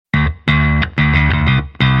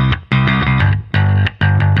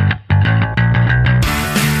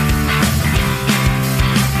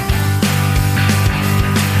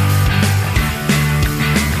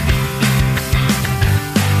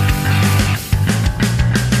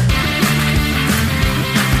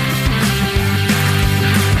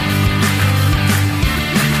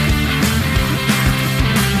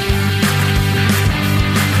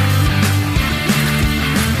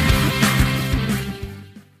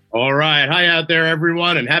All right. Hi out there,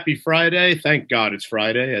 everyone, and happy Friday. Thank God it's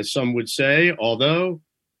Friday, as some would say, although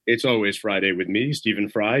it's always Friday with me, Stephen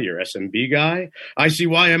Fry, your SMB guy.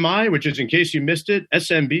 ICYMI, which is, in case you missed it,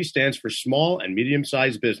 SMB stands for Small and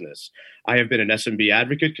Medium-Sized Business. I have been an SMB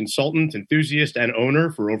advocate, consultant, enthusiast, and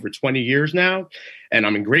owner for over 20 years now, and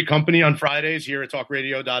I'm in great company on Fridays here at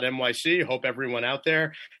talkradio.nyc. Hope everyone out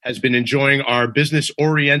there has been enjoying our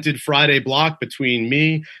business-oriented Friday block between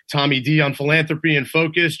me, Tommy D on philanthropy and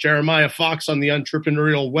focus, Jeremiah Fox on the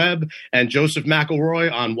entrepreneurial web, and Joseph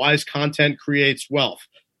McElroy on wise content creates wealth.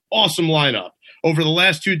 Awesome lineup. Over the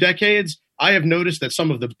last 2 decades, I have noticed that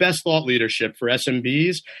some of the best thought leadership for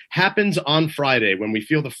SMBs happens on Friday when we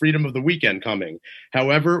feel the freedom of the weekend coming.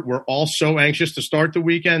 However, we're all so anxious to start the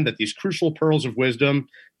weekend that these crucial pearls of wisdom,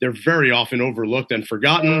 they're very often overlooked and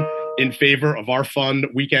forgotten in favor of our fun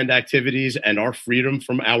weekend activities and our freedom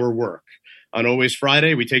from our work. On Always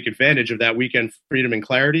Friday, we take advantage of that weekend freedom and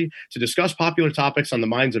clarity to discuss popular topics on the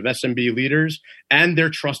minds of SMB leaders and their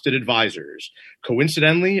trusted advisors.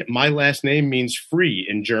 Coincidentally, my last name means free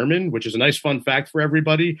in German, which is a nice fun fact for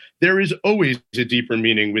everybody. There is always a deeper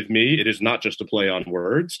meaning with me. It is not just a play on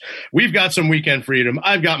words. We've got some weekend freedom.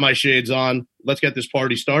 I've got my shades on. Let's get this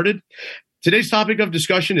party started. Today's topic of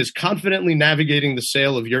discussion is confidently navigating the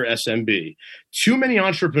sale of your SMB. Too many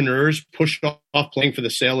entrepreneurs push off planning for the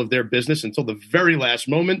sale of their business until the very last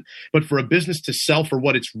moment, but for a business to sell for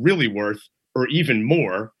what it's really worth, or even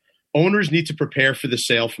more, owners need to prepare for the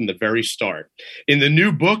sale from the very start. In the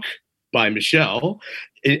new book by Michelle,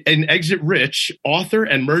 in Exit Rich, author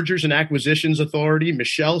and mergers and acquisitions authority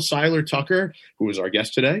Michelle Seiler Tucker, who is our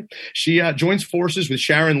guest today, she joins forces with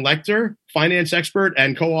Sharon Lechter, finance expert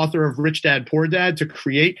and co-author of Rich Dad Poor Dad, to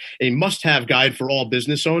create a must-have guide for all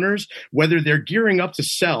business owners, whether they're gearing up to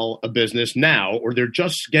sell a business now or they're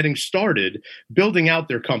just getting started building out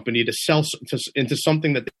their company to sell into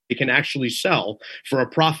something that they can actually sell for a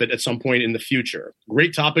profit at some point in the future.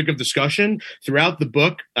 Great topic of discussion. Throughout the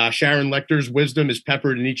book, Sharon Lechter's wisdom is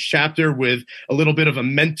peppered in each chapter with a little bit of a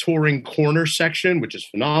mentoring corner section, which is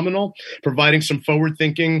phenomenal, providing some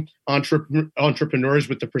forward-thinking entrepreneurs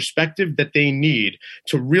with the perspective that they need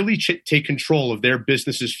to really take control of their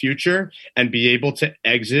business's future and be able to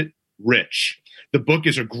exit rich. The book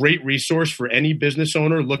is a great resource for any business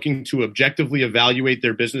owner looking to objectively evaluate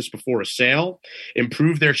their business before a sale,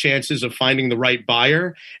 improve their chances of finding the right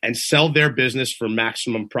buyer, and sell their business for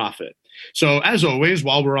maximum profit. So as always,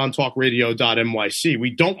 while we're on talkradio.nyc,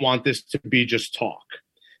 we don't want this to be just talk.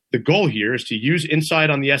 The goal here is to use insight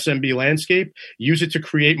on the SMB landscape, use it to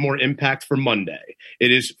create more impact for Monday.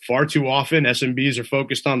 It is far too often SMBs are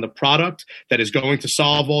focused on the product that is going to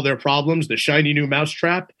solve all their problems, the shiny new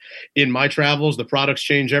mousetrap. In my travels, the products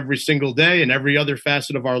change every single day in every other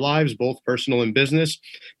facet of our lives, both personal and business.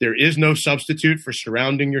 There is no substitute for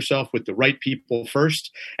surrounding yourself with the right people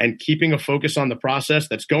first and keeping a focus on the process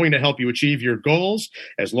that's going to help you achieve your goals.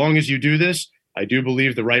 As long as you do this, I do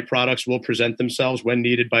believe the right products will present themselves when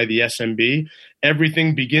needed by the SMB.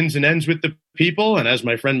 Everything begins and ends with the people. And as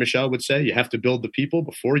my friend Michelle would say, you have to build the people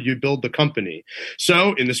before you build the company.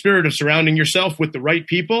 So in the spirit of surrounding yourself with the right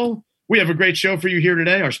people, we have a great show for you here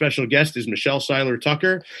today. Our special guest is Michelle Seiler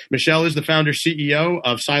Tucker. Michelle is the founder CEO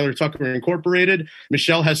of Seiler Tucker Incorporated.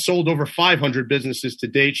 Michelle has sold over 500 businesses to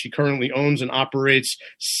date. She currently owns and operates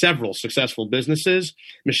several successful businesses.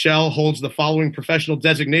 Michelle holds the following professional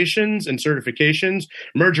designations and certifications: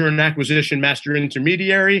 Merger and Acquisition Master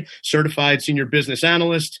Intermediary, Certified Senior Business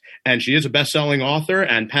Analyst, and she is a best-selling author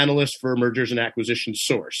and panelist for Mergers and Acquisition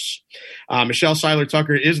Source. Michelle Seiler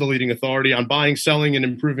Tucker is the leading authority on buying, selling, and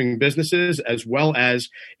improving businesses, as well as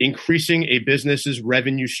increasing a business's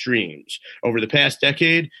revenue streams. Over the past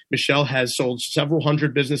decade, Michelle has sold several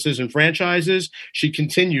hundred businesses and franchises. She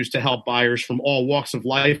continues to help buyers from all walks of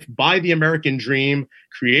life buy the American dream,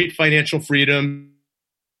 create financial freedom,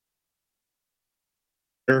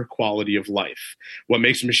 quality of life. What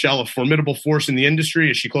makes Michelle a formidable force in the industry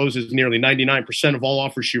is she closes nearly 99% of all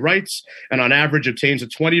offers she writes, and on average obtains a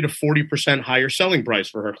 20 to 40% higher selling price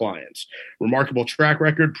for her clients. Remarkable track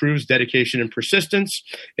record proves dedication and persistence.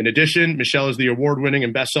 In addition, Michelle is the award-winning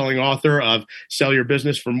and best-selling author of Sell Your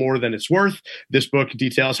Business for More Than It's Worth. This book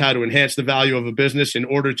details how to enhance the value of a business in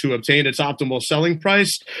order to obtain its optimal selling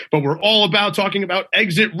price. But we're all about talking about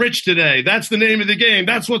Exit Rich today. That's the name of the game.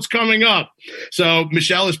 That's what's coming up. So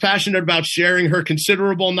Michelle is passionate about sharing her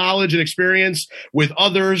considerable knowledge and experience with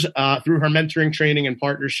others through her mentoring, training, and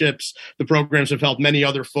partnerships. The programs have helped many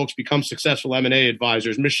other folks become successful M&A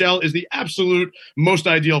advisors. Michelle is the absolute most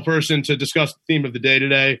ideal person to discuss the theme of the day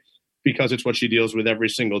today: because it's what she deals with every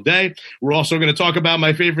single day. We're also going to talk about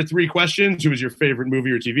my favorite 3 questions. Who is your favorite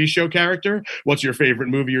movie or TV show character? What's your favorite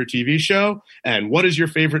movie or TV show? And what is your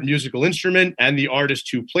favorite musical instrument and the artist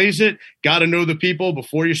who plays it? Got to know the people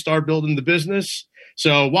before you start building the business.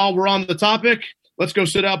 So while we're on the topic, let's go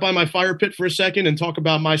sit out by my fire pit for a second and talk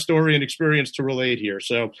about my story and experience to relate here.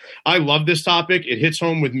 So I love this topic. It hits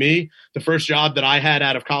home with me. The first job that I had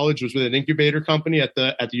out of college was with an incubator company at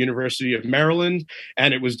the University of Maryland.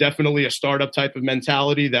 And it was definitely a startup type of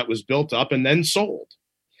mentality that was built up and then sold.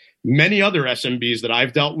 Many other SMBs that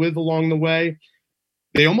I've dealt with along the way,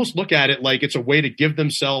 they almost look at it like it's a way to give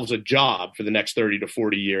themselves a job for the next 30 to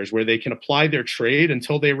 40 years where they can apply their trade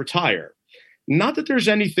until they retire. Not that there's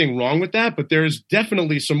anything wrong with that, but there's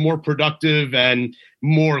definitely some more productive and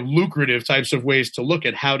more lucrative types of ways to look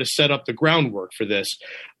at how to set up the groundwork for this.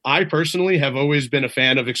 I personally have always been a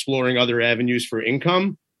fan of exploring other avenues for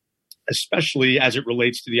income, especially as it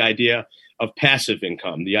relates to the idea of passive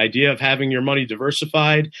income, the idea of having your money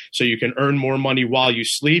diversified so you can earn more money while you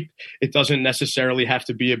sleep. It doesn't necessarily have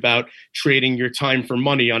to be about trading your time for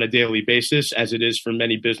money on a daily basis, as it is for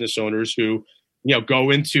many business owners who go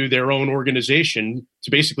into their own organization to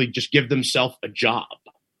basically just give themselves a job,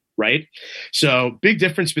 right? So big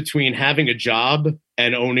difference between having a job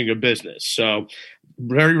and owning a business. So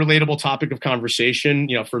very relatable topic of conversation,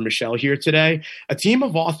 for Michelle here today. A team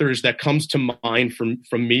of authors that comes to mind from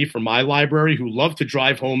me, from my library, who love to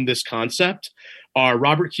drive home this concept are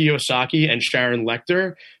Robert Kiyosaki and Sharon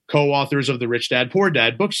Lechter, co-authors of the Rich Dad, Poor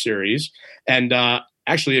Dad book series. And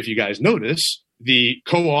actually, if you guys notice, the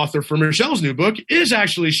co-author for Michelle's new book is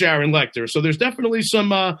actually Sharon Lechter. So there's definitely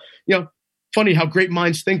some, funny how great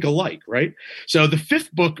minds think alike, right? So the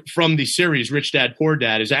 5th book from the series, Rich Dad, Poor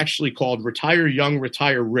Dad, is actually called Retire Young,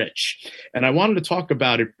 Retire Rich. And I wanted to talk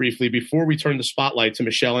about it briefly before we turn the spotlight to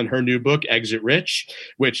Michelle and her new book, Exit Rich,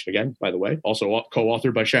 which, again, by the way, also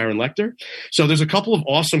co-authored by Sharon Lechter. So there's a couple of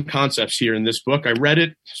awesome concepts here in this book. I read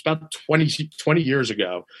it about 20 years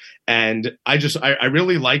ago. And I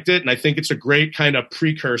really liked it. And I think it's a great kind of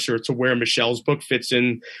precursor to where Michelle's book fits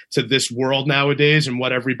in to this world nowadays and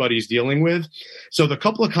what everybody's dealing with. So the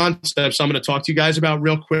couple of concepts I'm going to talk to you guys about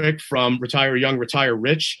real quick from Retire Young, Retire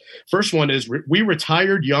Rich. First one is we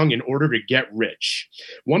retired young in order to get rich.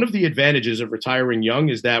 One of the advantages of retiring young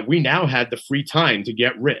is that we now had the free time to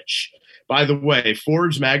get rich. By the way,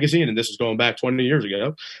 Forbes magazine, and this is going back 20 years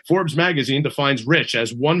ago, Forbes magazine defines rich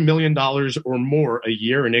as $1 million or more a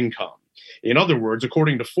year in income. In other words,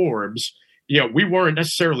 according to Forbes, we weren't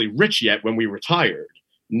necessarily rich yet when we retired.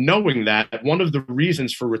 Knowing that one of the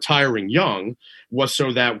reasons for retiring young was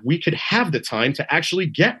so that we could have the time to actually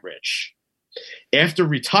get rich. After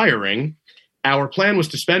retiring, our plan was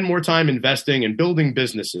to spend more time investing and building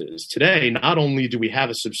businesses. Today, not only do we have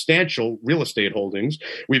a substantial real estate holdings,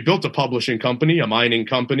 we've built a publishing company, a mining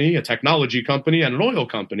company, a technology company, and an oil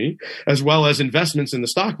company, as well as investments in the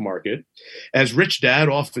stock market. As Rich Dad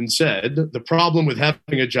often said, the problem with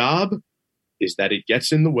having a job is that it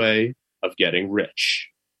gets in the way of getting rich.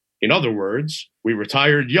 In other words, we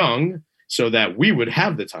retired young so that we would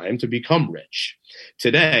have the time to become rich.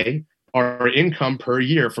 Today, our income per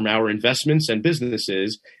year from our investments and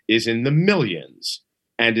businesses is in the millions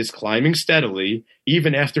and is climbing steadily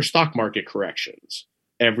even after stock market corrections.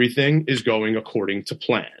 Everything is going according to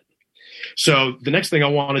plan. So the next thing I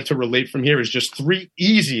wanted to relate from here is just 3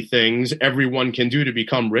 easy things everyone can do to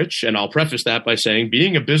become rich. And I'll preface that by saying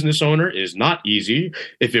being a business owner is not easy.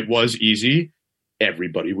 If it was easy,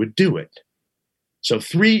 everybody would do it. So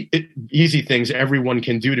 3 easy things everyone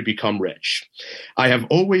can do to become rich. I have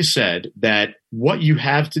always said that what you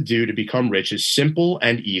have to do to become rich is simple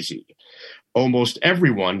and easy. Almost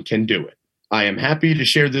everyone can do it. I am happy to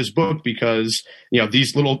share this book because,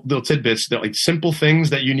 these little tidbits, they're like simple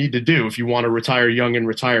things that you need to do if you want to retire young and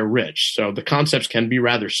retire rich. So the concepts can be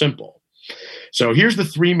rather simple. So here's the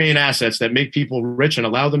 3 main assets that make people rich and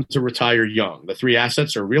allow them to retire young. The 3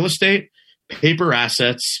 assets are real estate, paper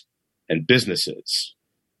assets, and businesses.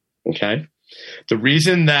 Okay. The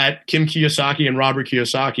reason that Kim Kiyosaki and Robert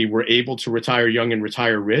Kiyosaki were able to retire young and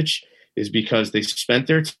retire rich is because they spent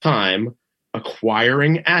their time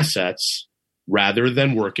acquiring assets rather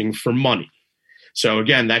than working for money. So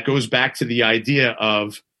again, that goes back to the idea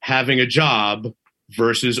of having a job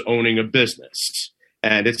versus owning a business.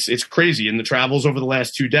 And it's crazy. In the travels over the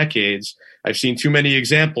last 2 decades, I've seen too many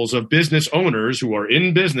examples of business owners who are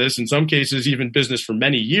in business, in some cases even business for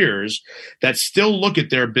many years, that still look at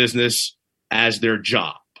their business as their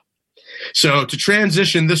job. So to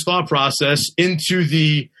transition this thought process into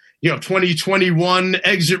the 2021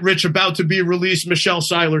 Exit Rich about to be released Michelle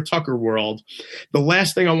Seiler Tucker world, the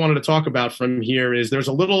last thing I wanted to talk about from here is there's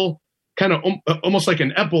a little kind of almost like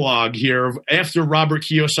an epilogue here of after Robert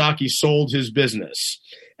Kiyosaki sold his business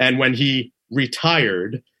and when he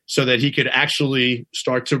retired so that he could actually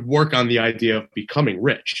start to work on the idea of becoming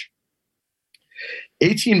rich.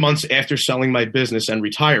 18 months after selling my business and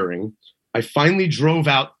retiring, I finally drove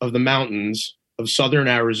out of the mountains of southern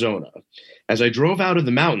Arizona. As I drove out of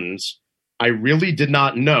the mountains, I really did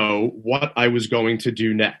not know what I was going to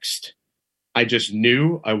do next. I just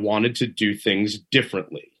knew I wanted to do things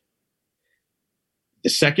differently. The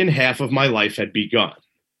second half of my life had begun.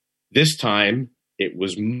 This time, it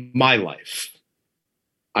was my life.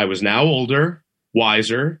 I was now older,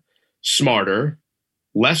 wiser, smarter,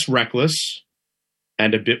 less reckless,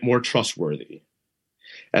 and a bit more trustworthy.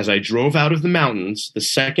 As I drove out of the mountains, the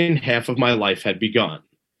second half of my life had begun.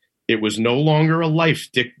 It was no longer a life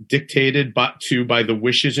dictated by the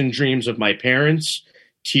wishes and dreams of my parents,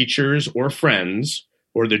 teachers, or friends,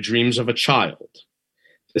 or the dreams of a child.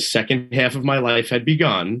 The second half of my life had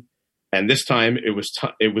begun, and this time it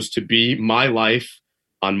was to be my life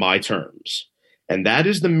on my terms. And that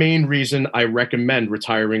is the main reason I recommend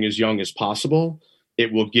retiring as young as possible.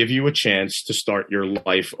 It will give you a chance to start your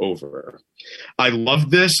life over. I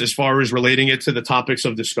love this as far as relating it to the topics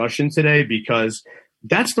of discussion today, because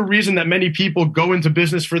that's the reason that many people go into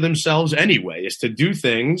business for themselves anyway, is to do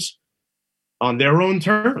things on their own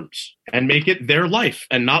terms and make it their life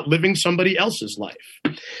and not living somebody else's life.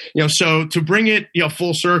 So to bring it,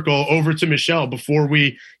 full circle over to Michelle before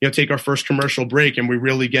we, take our first commercial break and we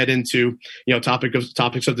really get into,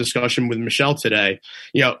 topics of discussion with Michelle today.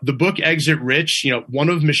 The book Exit Rich, one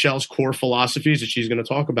of Michelle's core philosophies that she's going to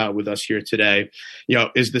talk about with us here today,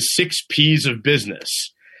 is the 6 P's of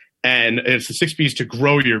business. And it's the 6 P's to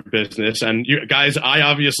grow your business. And you guys, I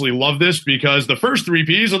obviously love this because the first 3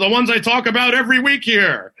 P's are the ones I talk about every week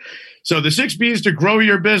here. So the 6 P's to grow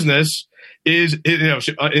your business is,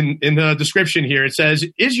 in the description here, it says,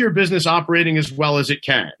 is your business operating as well as it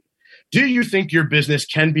can? Do you think your business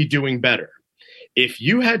can be doing better? If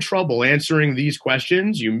you had trouble answering these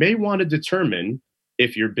questions, you may want to determine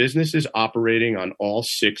if your business is operating on all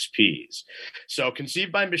 6 P's. So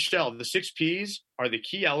conceived by Michelle, the 6 P's are the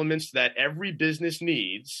key elements that every business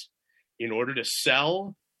needs in order to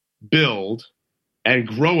sell, build, and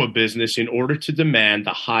grow a business in order to demand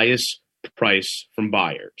the highest price from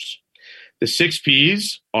buyers. The 6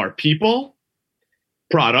 P's are people,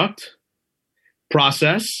 product,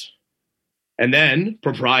 process, and then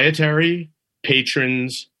proprietary,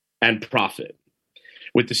 patrons, and profit.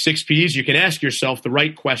 With the 6 P's, you can ask yourself the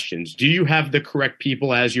right questions. Do you have the correct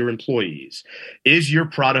people as your employees? Is your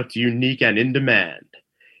product unique and in demand?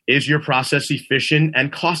 Is your process efficient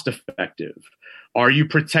and cost effective? Are you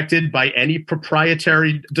protected by any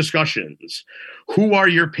proprietary discussions? Who are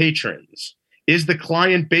your patrons? Is the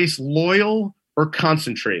client base loyal or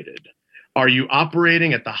concentrated? Are you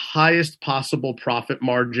operating at the highest possible profit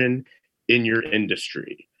margin in your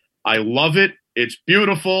industry? I love it. It's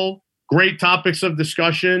beautiful. Great topics of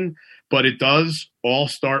discussion, but it does all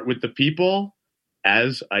start with the people,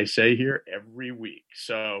 as I say here every week.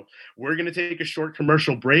 So we're going to take a short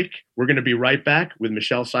commercial break. We're going to be right back with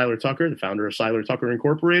Michelle Seiler Tucker, the founder of Seiler Tucker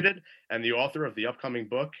Incorporated, and the author of the upcoming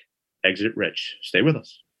book, Exit Rich. Stay with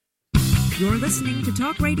us. You're listening to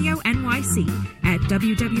Talk Radio NYC at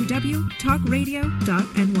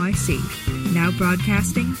www.talkradio.nyc. Now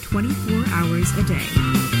broadcasting 24 hours a day.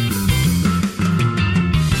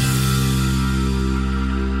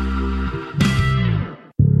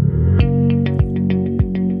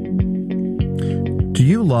 Do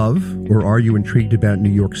you love or are you intrigued about New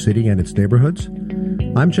York City and its neighborhoods?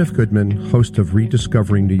 I'm Jeff Goodman, host of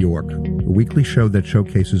Rediscovering New York, a weekly show that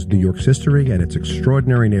showcases New York's history and its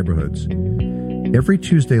extraordinary neighborhoods. Every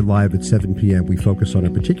Tuesday live at 7 p.m., we focus on a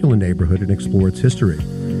particular neighborhood and explore its history,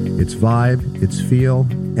 its vibe, its feel,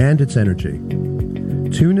 and its energy.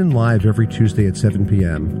 Tune in live every Tuesday at 7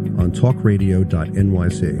 p.m. on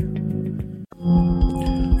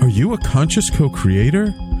talkradio.nyc. Are you a conscious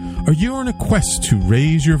co-creator? Are you on a quest to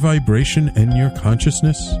raise your vibration and your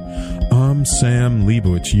consciousness? I'm Sam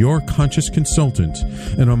Leibowitz, your conscious consultant,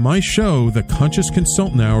 and on my show, The Conscious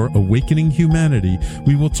Consultant Hour, Awakening Humanity,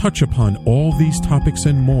 we will touch upon all these topics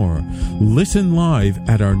and more. Listen live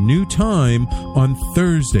at our new time on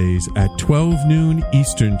Thursdays at 12 noon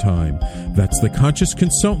Eastern Time. That's The Conscious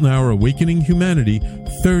Consultant Hour, Awakening Humanity,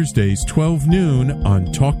 Thursdays 12 noon on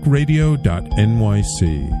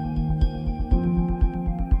talkradio.nyc.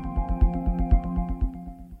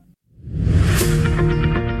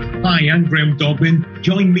 Hi, I'm Graham Dobbin.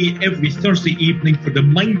 Join me every Thursday evening for the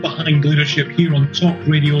Mind Behind Leadership here on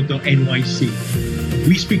talkradio.nyc.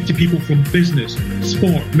 We speak to people from business,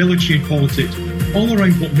 sport, military and politics all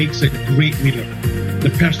around what makes a great leader. The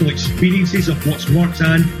personal experiences of what's worked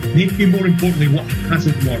and, maybe more importantly, what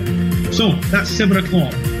hasn't worked. So, that's 7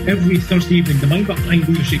 o'clock every Thursday evening, the Mind Behind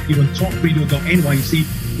Leadership here on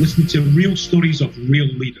talkradio.nyc, listening to real stories of real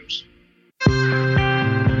leaders.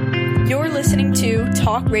 You're listening to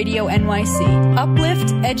Talk Radio NYC.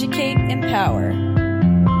 Uplift, educate, empower.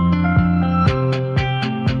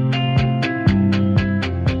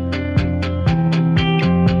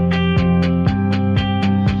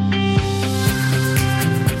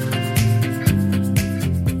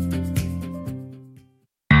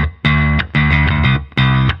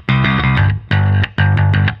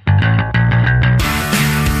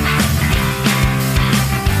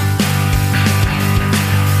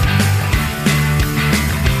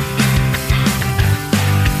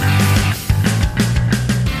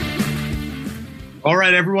 All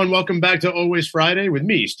right, everyone, welcome back to Always Friday with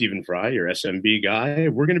me, Stephen Fry, your SMB guy.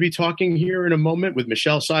 We're going to be talking here in a moment with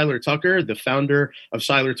Michelle Seiler Tucker, the founder of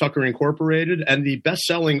Seiler Tucker Incorporated and the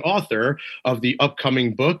best-selling author of the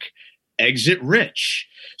upcoming book, Exit Rich.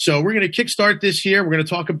 So we're going to kickstart this here. We're going to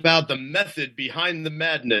talk about the method behind the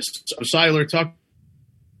madness of Seiler Tucker.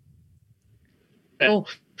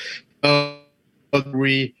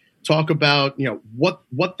 We talk about,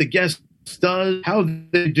 what the guest does, how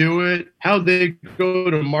they do it, how they go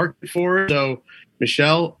to market for it. So,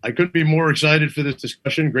 Michelle, I couldn't be more excited for this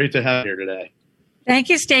discussion. Great to have you here today. Thank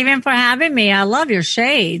you, Stephen, for having me. I love your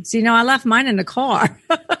shades. I left mine in the car.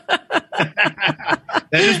 That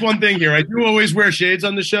is one thing here. I do always wear shades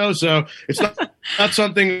on the show, so it's not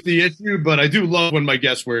something that's the issue, but I do love when my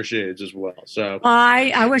guests wear shades as well. So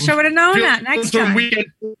I wish I would have known that next time.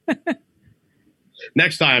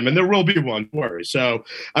 Next time, and there will be one, don't worry. So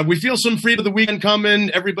we feel some freedom of the weekend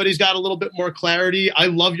coming. Everybody's got a little bit more clarity. I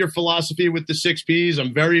love your philosophy with the 6 Ps.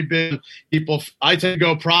 I'm very big people. I tend to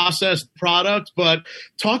go process product, but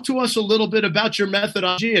talk to us a little bit about your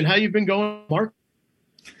methodology and how you've been going, Mark.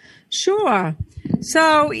 Sure.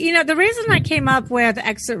 So, the reason I came up with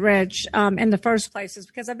Exit Rich in the first place is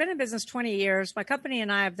because I've been in business 20 years. My company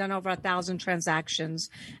and I have done over 1,000 transactions.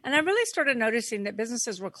 And I really started noticing that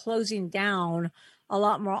businesses were closing down a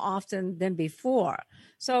lot more often than before.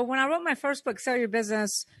 So when I wrote my first book, Sell Your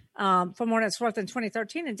Business for More Than It's Worth in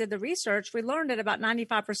 2013 and did the research, we learned that about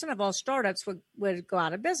 95% of all startups would go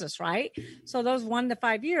out of business, right? So those 1 to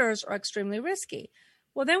 5 years are extremely risky.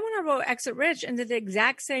 Well, then when I wrote Exit Rich and did the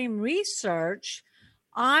exact same research,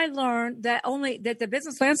 I learned that the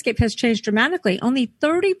business landscape has changed dramatically. Only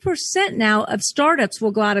 30% now of startups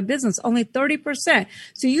will go out of business. Only 30%.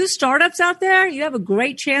 So you startups out there, you have a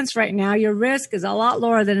great chance right now. Your risk is a lot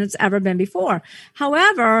lower than it's ever been before.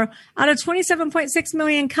 However, out of 27.6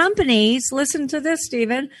 million companies, listen to this,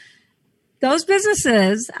 Stephen, those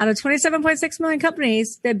businesses, out of 27.6 million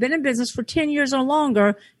companies that have been in business for 10 years or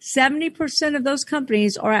longer, 70% of those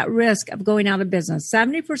companies are at risk of going out of business.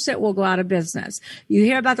 70% will go out of business. You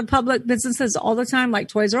hear about the public businesses all the time, like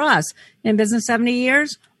Toys R Us. In business 70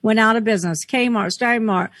 years, went out of business. Kmart,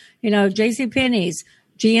 Steinmart, JCPenney's.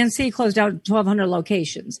 GNC closed out 1,200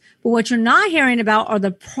 locations. But what you're not hearing about are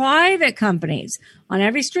the private companies on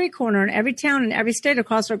every street corner in every town in every state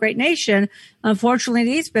across our great nation. Unfortunately,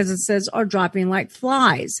 these businesses are dropping like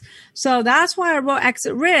flies. So that's why I wrote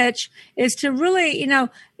Exit Rich, is to really,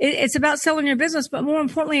 it's about selling your business, but more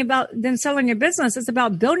importantly than selling your business, it's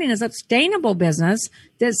about building a sustainable business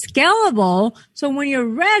that's scalable. So when you're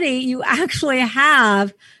ready, you actually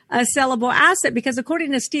have a sellable asset, because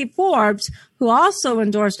according to Steve Forbes, who also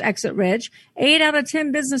endorsed Exit Rich, 8 out of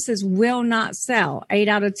 10 businesses will not sell. 8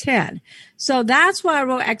 out of 10. So that's why I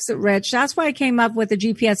wrote Exit Rich. That's why I came up with the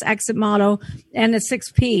GPS exit model and the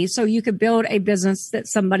 6 Ps, so you could build a business that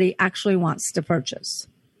somebody actually wants to purchase.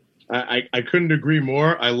 I couldn't agree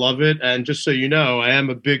more. I love it. And just so you know, I am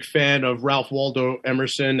a big fan of Ralph Waldo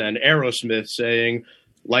Emerson and Aerosmith saying,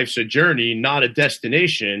 life's a journey, not a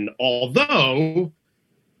destination, although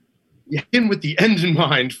in with the end in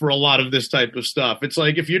mind for a lot of this type of stuff. It's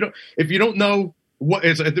like if you don't know what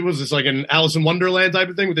it's like an Alice in Wonderland type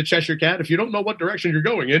of thing with the Cheshire Cat. If you don't know what direction you're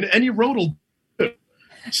going in, any road will do.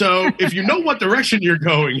 So if you know what direction you're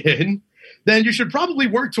going in, then you should probably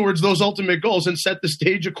work towards those ultimate goals and set the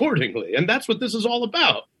stage accordingly. And that's what this is all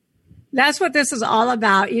about. That's what this is all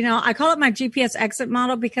about. I call it my GPS exit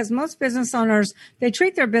model because most business owners, they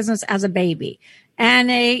treat their business as a baby. And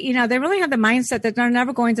they really have the mindset that they're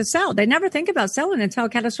never going to sell. They never think about selling until a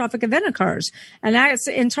catastrophic event occurs. And that's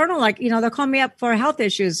internal, they'll call me up for health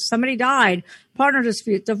issues. Somebody died, partner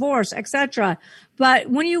dispute, divorce, etc.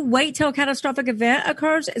 But when you wait till a catastrophic event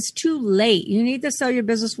occurs, it's too late. You need to sell your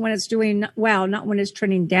business when it's doing well, not when it's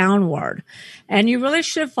trending downward. And you really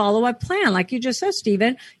should follow a plan. Like you just said,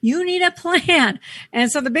 Stephen, you need a plan.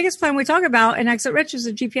 And so the biggest plan we talk about in Exit Rich is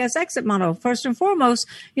the GPS exit model. First and foremost,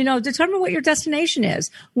 determine what your destination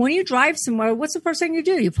is. When you drive somewhere, what's the first thing you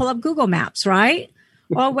do? You pull up Google Maps, right?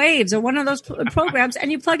 Or Waves or one of those programs,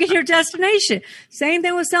 and you plug in your destination. Same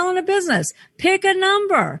thing with selling a business. Pick a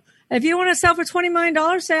number. If you want to sell for $20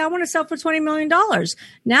 million, say, I want to sell for $20 million.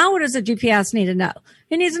 Now, what does the GPS need to know?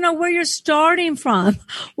 It needs to know where you're starting from.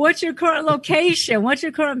 What's your current location? What's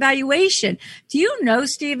your current valuation? Do you know,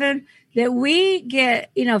 Stephen, that we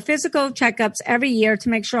get, physical checkups every year to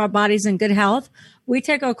make sure our body's in good health? We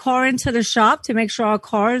take our car into the shop to make sure our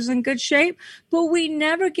car is in good shape, but we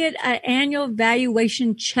never get an annual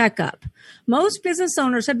valuation checkup. Most business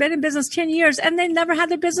owners have been in business 10 years and they never had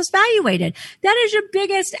their business valuated. That is your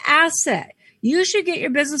biggest asset. You should get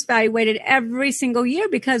your business valuated every single year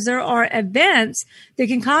because there are events that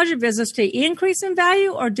can cause your business to increase in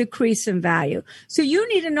value or decrease in value. So you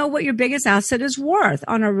need to know what your biggest asset is worth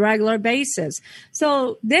on a regular basis.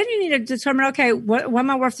 So then you need to determine, okay, what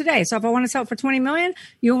am I worth today? So if I want to sell it for $20 million,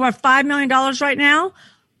 you're worth $5 million right now.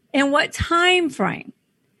 And what time frame?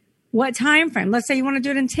 What time frame? Let's say you want to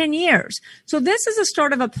do it in 10 years. So this is the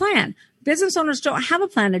start of a plan. Business owners don't have a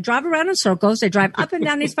plan. They drive around in circles. They drive up and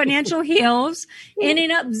down these financial hills,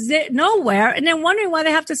 ending up nowhere, and then wondering why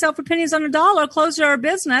they have to sell for pennies on a dollar, close their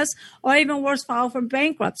business, or even worse, file for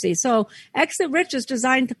bankruptcy. So Exit Rich is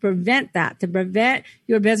designed to prevent that, to prevent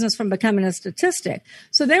your business from becoming a statistic.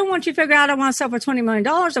 So then once you figure out, I want to sell for $20 million,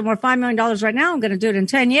 I'm worth $5 million right now, I'm going to do it in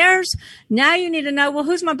 10 years. Now you need to know, well,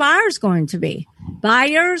 who's my buyers going to be?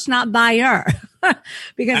 Buyers, not buyer.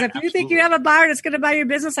 Because if you think you have a buyer that's going to buy your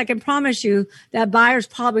business, I can promise you that buyer's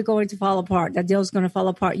probably going to fall apart. That deal's going to fall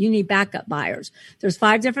apart. You need backup buyers. There's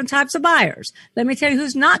 5 different types of buyers. Let me tell you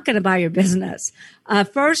who's not going to buy your business. A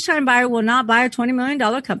first-time buyer will not buy a $20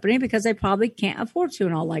 million company because they probably can't afford to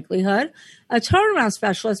in all likelihood. A turnaround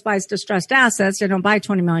specialist buys distressed assets. They don't buy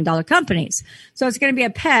 $20 million companies. So it's going to be a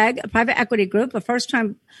PEG, a private equity group, a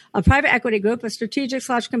private equity group, a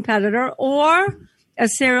strategic/competitor, or a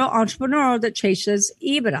serial entrepreneur that chases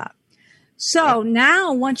EBITDA. So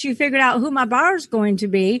now once you figured out who my buyer is going to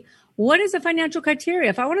be, what is the financial criteria?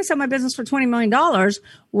 If I want to sell my business for $20 million,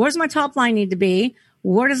 where's my top line need to be?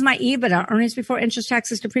 Where does my EBITDA, earnings before interest,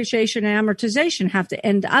 taxes, depreciation, and amortization, have to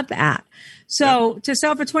end up at? So to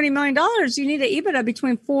sell for $20 million, you need an EBITDA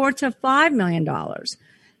between $4 to $5 million.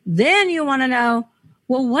 Then you want to know,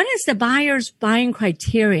 well, what is the buyer's buying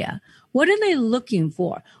criteria? What are they looking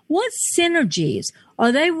for? What synergies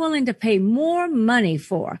are they willing to pay more money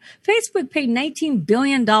for? Facebook paid $19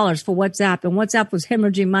 billion for WhatsApp, and WhatsApp was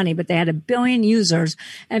hemorrhaging money, but they had 1 billion users,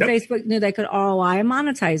 and Facebook knew they could ROI and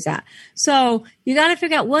monetize that. So you got to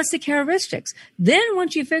figure out what's the characteristics. Then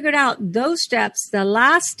once you figured out those steps, the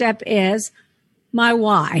last step is my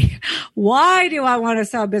why. Why do I want to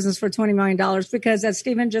sell a business for $20 million? Because as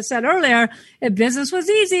Stephen just said earlier, if business was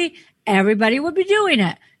easy, everybody would be doing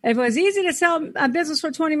it. If it was easy to sell a business for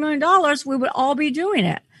 $20 million, we would all be doing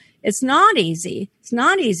it. It's not easy. It's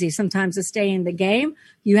not easy sometimes to stay in the game.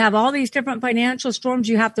 You have all these different financial storms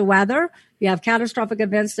you have to weather. You have catastrophic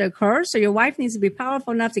events that occur. So your wife needs to be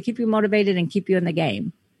powerful enough to keep you motivated and keep you in the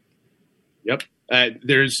game. Yep.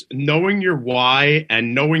 There's knowing your why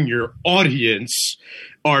and knowing your audience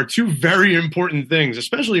are 2 very important things,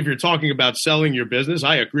 especially if you're talking about selling your business.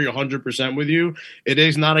 I agree 100% with you. It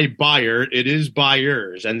is not a buyer. It is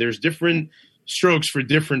buyers. And there's different strokes for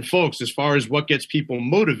different folks as far as what gets people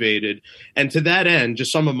motivated. And to that end,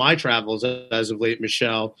 just some of my travels as of late,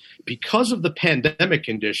 Michelle, because of the pandemic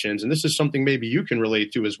conditions, and this is something maybe you can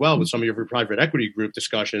relate to as well with some of your private equity group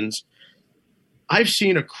discussions, I've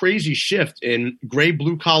seen a crazy shift in gray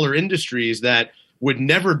blue collar industries that would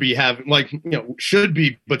never be having, should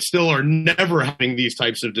be, but still are never having these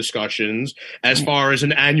types of discussions as far as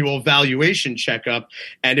an annual valuation checkup.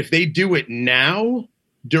 And if they do it now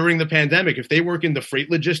during the pandemic, if they work in the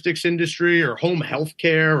freight logistics industry or home health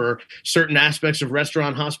care or certain aspects of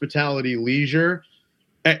restaurant, hospitality, leisure,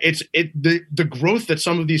 the growth that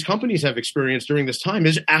some of these companies have experienced during this time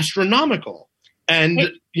is astronomical. And,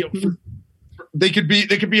 they could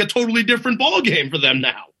be a totally different ballgame for them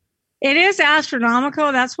now. It is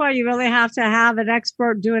astronomical. That's why you really have to have an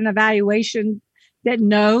expert do an evaluation that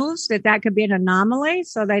knows that could be an anomaly.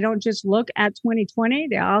 So they don't just look at 2020.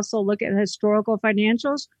 They also look at historical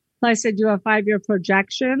financials. Plus they do a 5-year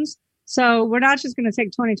projections. So we're not just going to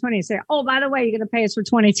take 2020 and say, oh, by the way, you're going to pay us for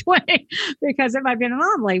 2020 because it might be an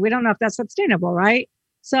anomaly. We don't know if that's sustainable, right?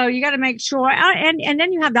 So you got to make sure. And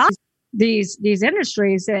then you have the these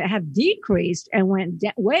industries that have decreased and went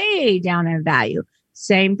way down in value.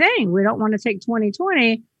 Same thing. We don't want to take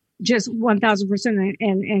 2020 just 1,000%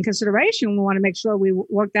 in consideration. We want to make sure we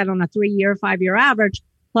work that on a 3-year, 5-year average,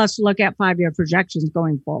 plus look at 5-year projections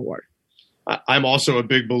going forward. I'm also a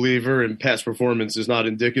big believer in past performance is not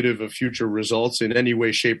indicative of future results in any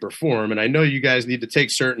way, shape, or form. And I know you guys need to take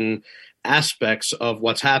certain aspects of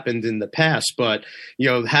what's happened in the past, but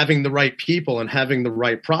having the right people and having the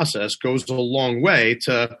right process goes a long way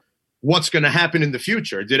to what's going to happen in the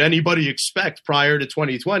future. Did anybody expect prior to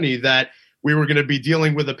 2020 that we were going to be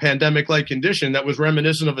dealing with a pandemic-like condition that was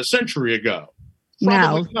reminiscent of a century ago?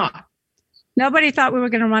 Probably not. Nobody thought we were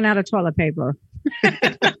going to run out of toilet paper.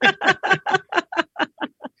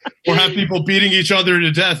 Or have people beating each other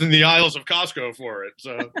to death in the aisles of Costco for it.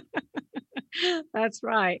 So that's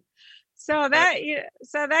right. So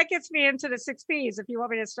that gets me into the 6 Ps. If you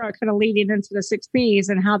want me to start kind of leading into the 6 Ps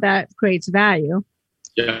and how that creates value.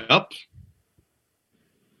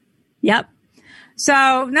 Yep.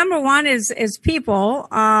 So number one is people.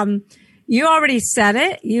 You already said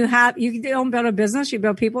it. You don't build a business. You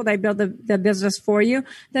build people. They build the business for you.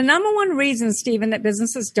 The number one reason, Stephen, that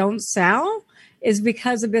businesses don't sell is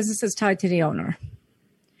because the business is tied to the owner.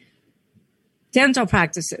 Dental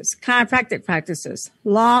practices, chiropractic practices,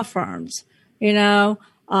 law firms,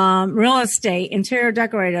 real estate, interior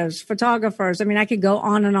decorators, photographers. I mean, I could go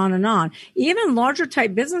on and on and on. Even larger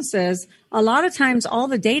type businesses, a lot of times all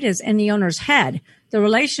the data is in the owner's head. The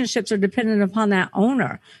relationships are dependent upon that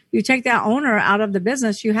owner. You take that owner out of the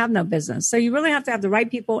business, you have no business. So you really have to have the right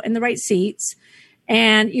people in the right seats.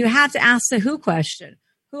 And you have to ask the who question.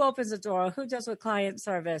 Who opens the door? Who deals with client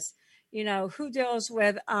service? Who deals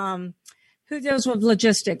with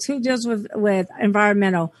logistics? Who deals with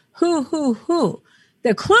environmental? Who?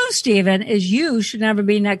 The clue, Stephen, is you should never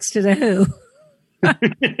be next to the who.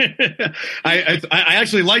 I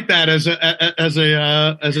actually like that as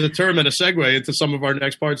a term and a segue into some of our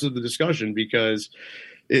next parts of the discussion, because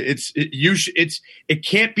it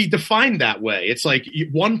can't be defined that way. It's like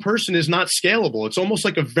one person is not scalable. It's almost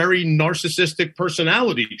like a very narcissistic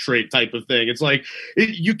personality trait type of thing. It's like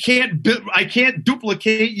I can't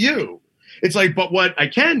duplicate you. It's like, but what I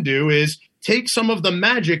can do is take some of the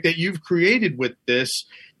magic that you've created with this,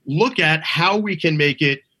 look at how we can make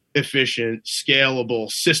it efficient, scalable,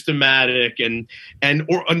 systematic, and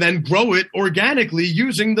then grow it organically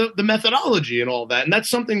using the methodology and all that. And that's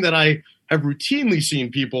something that I have routinely seen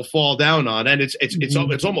people fall down on, and it's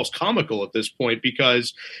almost comical at this point,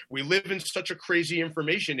 because we live in such a crazy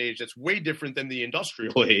information age that's way different than the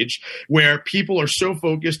industrial age, where people are so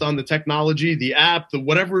focused on the technology, the app, the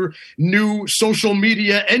whatever new social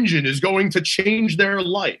media engine is going to change their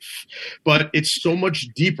life. But it's so much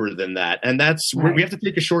deeper than that, and that's where we have to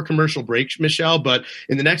take a short commercial break, Michelle. But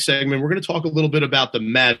in the next segment, we're going to talk a little bit about the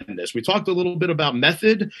madness. We talked a little bit about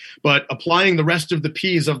method, but applying the rest of the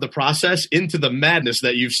P's of the process into the madness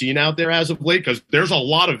that you've seen out there as of late, because there's a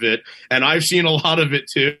lot of it, and I've seen a lot of it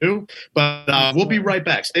too. But we'll be right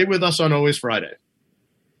back. Stay with us on Always Friday.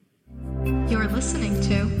 You're listening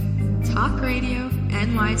to Talk Radio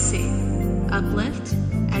NYC. Uplift,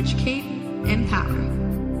 educate, empower.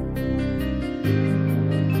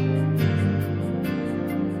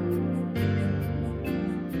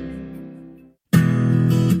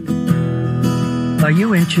 Are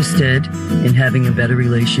you interested in having a better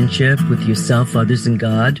relationship with yourself, others, and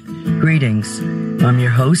God? Greetings. I'm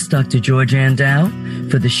your host, Dr. George Andow,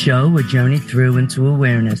 for the show A Journey Through into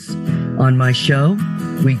Awareness. On my show,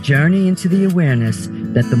 we journey into the awareness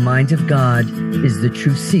that the mind of God is the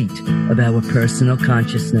true seat of our personal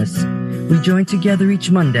consciousness. We join together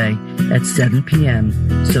each Monday at 7 p.m.,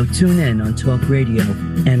 so tune in on Talk Radio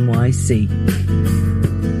NYC.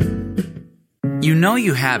 You know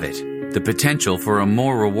you have it. The potential for a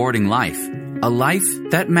more rewarding life, a life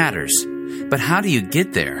that matters. But how do you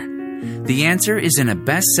get there? The answer is in a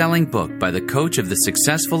best-selling book by the coach of the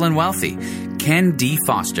successful and wealthy, Ken D.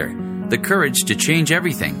 Foster, The Courage to Change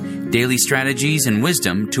Everything, Daily Strategies and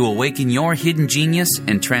Wisdom to Awaken Your Hidden Genius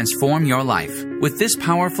and Transform Your Life. With this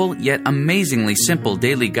powerful yet amazingly simple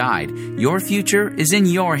daily guide, your future is in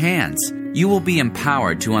your hands. You will be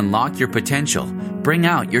empowered to unlock your potential, bring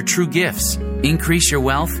out your true gifts, increase your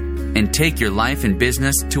wealth, and take your life and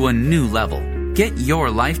business to a new level. Get your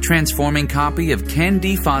life-transforming copy of Ken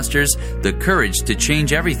D. Foster's The Courage to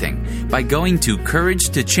Change Everything by going to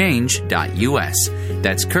couragetochange.us.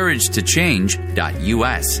 That's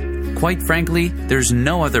couragetochange.us. Quite frankly, there's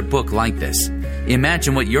no other book like this.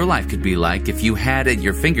 Imagine what your life could be like if you had at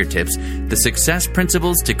your fingertips the success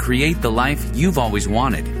principles to create the life you've always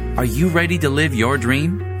wanted. Are you ready to live your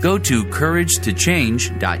dream? Go to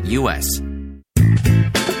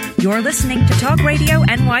couragetochange.us. You're listening to Talk Radio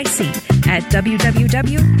NYC at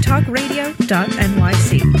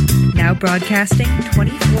www.talkradio.nyc. Now broadcasting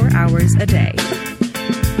 24 hours a day.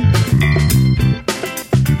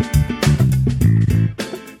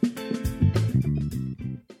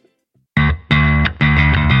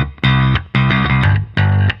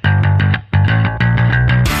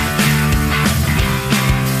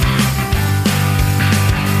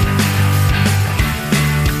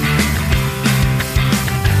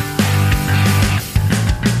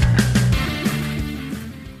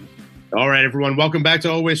 All right, everyone. Welcome back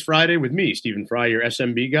to Always Friday with me, Stephen Fry, your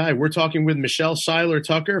SMB guy. We're talking with Michelle Seiler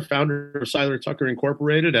Tucker, founder of Seiler Tucker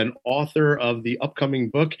Incorporated and author of the upcoming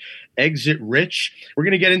book, Exit Rich. We're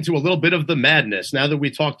going to get into a little bit of the madness. Now that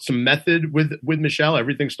we talked some method with Michelle,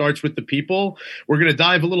 everything starts with the people. We're going to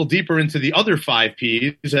dive a little deeper into the other 5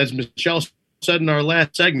 Ps, as Michelle said in our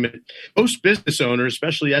last segment. Most business owners,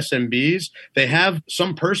 especially SMBs, they have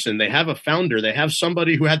some person, they have a founder, they have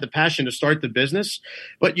somebody who had the passion to start the business,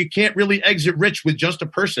 but you can't really exit rich with just a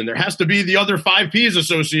person. There has to be the other 5 Ps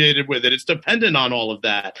associated with it. It's dependent on all of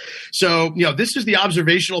that. So, this is the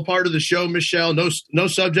observational part of the show, Michelle. No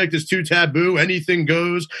subject is too taboo. Anything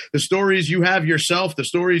goes. The stories you have yourself, the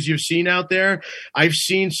stories you've seen out there. I've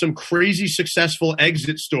seen some crazy successful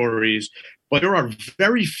exit stories, but there are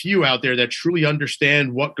very few out there that truly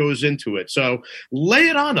understand what goes into it. So lay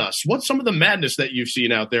it on us. What's some of the madness that you've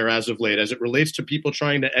seen out there as of late as it relates to people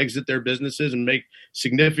trying to exit their businesses and make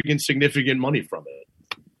significant money from it?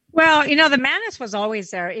 Well, the madness was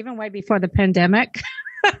always there, even way before the pandemic.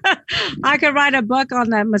 I could write a book on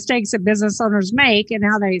the mistakes that business owners make and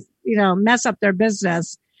how they, mess up their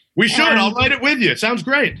business. We should. I'll write it with you. It sounds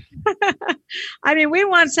great. I mean, we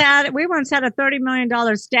once had a $30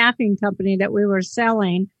 million staffing company that we were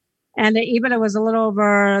selling, and the EBITDA was a little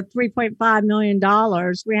over $3.5 million.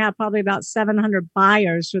 We have probably about 700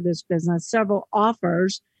 buyers for this business, several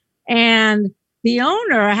offers. And the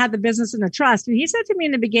owner had the business in a trust. And he said to me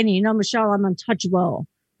in the beginning, Michelle, I'm untouchable.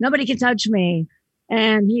 Nobody can touch me.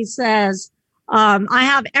 And he says, I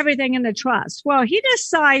have everything in the trust. Well, he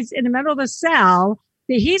decides in the middle of the sale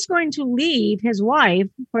that he's going to leave his wife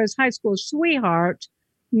for his high school sweetheart,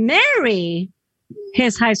 marry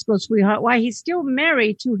his high school sweetheart while he's still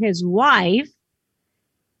married to his wife.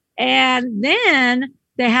 And then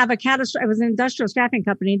they have it was an industrial staffing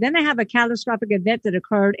company. Then they have a catastrophic event that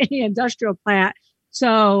occurred in the industrial plant.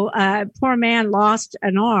 So poor man lost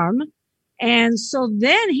an arm. And so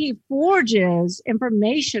then he forges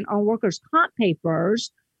information on workers' comp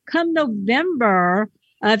papers. Come November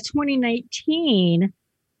of 2018,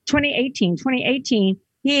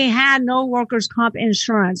 he had no workers' comp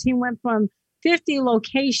insurance. He went from 50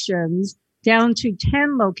 locations down to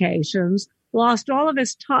 10 locations, lost all of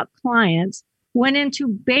his top clients, went into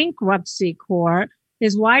bankruptcy court.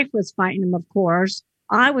 His wife was fighting him, of course.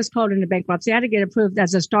 I was called into bankruptcy. I had to get approved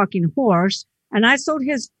as a stalking horse. And I sold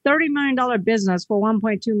his $30 million business for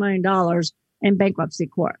 $1.2 million in bankruptcy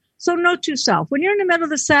court. So note to self, when you're in the middle of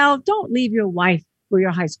the sale, don't leave your wife for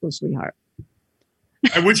your high school sweetheart.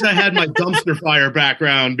 I wish I had my dumpster fire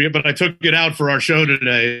background, but I took it out for our show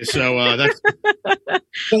today. So that's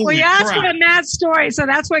well, you asked for a mad story, so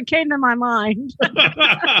that's what came to my mind.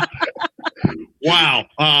 Wow.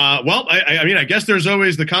 Well, I mean, I guess there's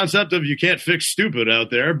always the concept of you can't fix stupid out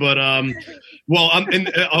there, but along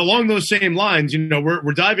those same lines,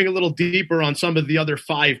 we're diving a little deeper on some of the other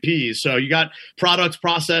 5 Ps. So you got products,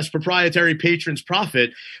 process, proprietary, patrons, profit.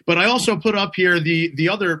 But I also put up here the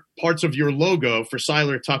other parts of your logo for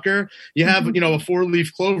Seiler Tucker. You have, a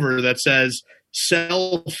 4-leaf clover that says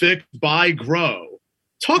sell, fix, buy, grow.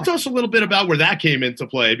 Talk to us a little bit about where that came into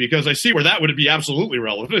play, because I see where that would be absolutely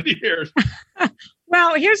relevant here.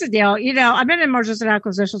 Well, here's the deal. I've been in mergers and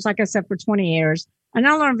acquisitions, like I said, for 20 years. And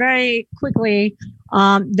I learned very quickly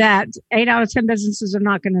that 8 out of 10 businesses are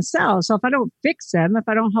not going to sell. So if I don't fix them, if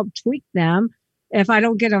I don't help tweak them, if I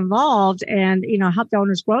don't get involved and, help the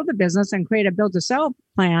owners grow the business and create a build to sell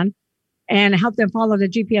plan and help them follow the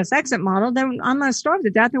GPS exit model, then I'm going to starve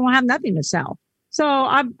to death and we'll have nothing to sell. So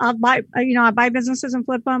I buy businesses and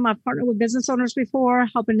flip them. I've partnered with business owners before,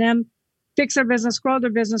 helping them fix their business, grow their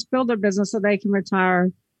business, build their business so they can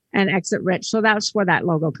retire and exit rich. So that's where that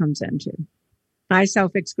logo comes into. Buy, sell,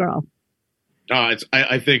 fix, grow. I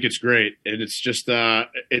think it's great. And it's just,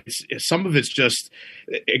 some of it's just,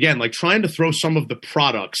 again, like trying to throw some of the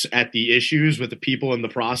products at the issues with the people in the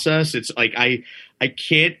process. It's like, I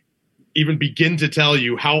can't even begin to tell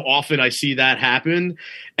you how often I see that happen.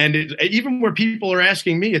 And even where people are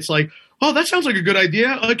asking me, it's like, oh, that sounds like a good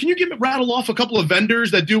idea. Can you rattle off a couple of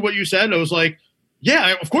vendors that do what you said? And I was like,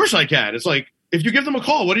 yeah, of course I can. It's like, if you give them a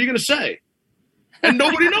call, what are you going to say? And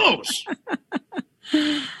nobody knows.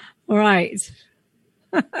 Right.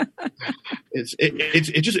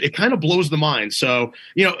 It kind of blows the mind. So,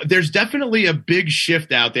 there's definitely a big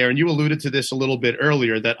shift out there. And you alluded to this a little bit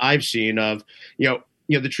earlier that I've seen of,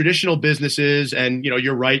 the traditional businesses, and,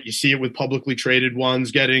 you're right. You see it with publicly traded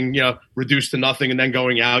ones getting, reduced to nothing and then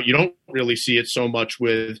going out. You don't really see it so much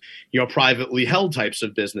with, privately held types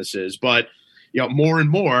of businesses, but more and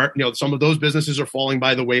more, some of those businesses are falling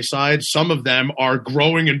by the wayside. Some of them are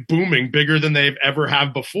growing and booming bigger than they've ever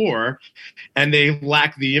have before. And they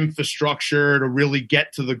lack the infrastructure to really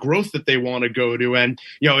get to the growth that they want to go to. And,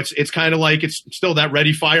 it's kind of like, it's still that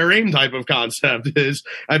ready, fire, aim type of concept is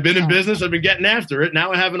I've been in business. I've been getting after it.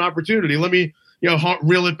 Now I have an opportunity. Let me,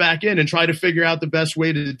 reel it back in and try to figure out the best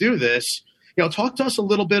way to do this. Talk to us a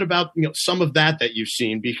little bit about, some of that you've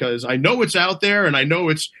seen, because I know it's out there and I know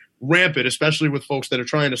it's rampant, especially with folks that are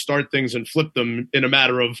trying to start things and flip them in a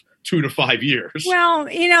matter of 2 to 5 years. Well,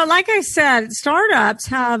 like I said, startups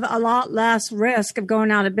have a lot less risk of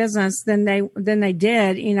going out of business than they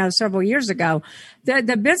did, several years ago.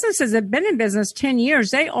 The businesses that have been in business 10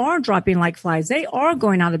 years, they are dropping like flies. They are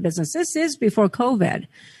going out of business. This is before COVID,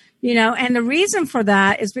 and the reason for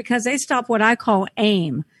that is because they stopped what I call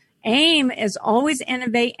AIM. AIM is always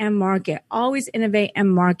innovate and market, always innovate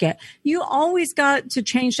and market. You always got to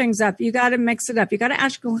change things up. You got to mix it up. You got to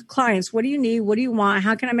ask your clients, what do you need? What do you want?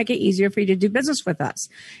 How can I make it easier for you to do business with us?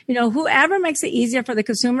 Whoever makes it easier for the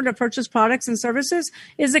consumer to purchase products and services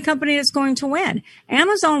is the company that's going to win.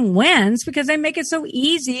 Amazon wins because they make it so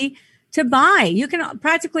easy to buy. You can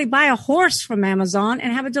practically buy a horse from Amazon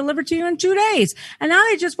and have it delivered to you in 2 days. And now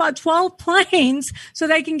they just bought 12 planes so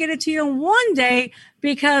they can get it to you in 1 day,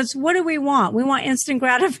 because what do we want? We want instant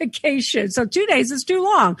gratification. So 2 days is too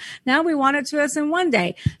long. Now we want it to us in 1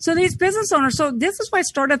 day. So these business owners, so this is why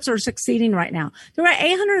startups are succeeding right now. There are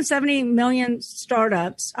 870 million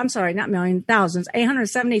startups. I'm sorry, not million, thousands,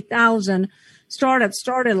 870,000 startups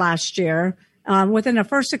started last year, within the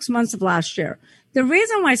first 6 months of last year. The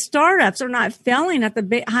reason why startups are not failing at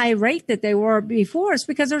the high rate that they were before is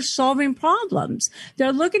because they're solving problems.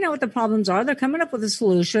 They're looking at what the problems are. They're coming up with the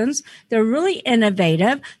solutions. They're really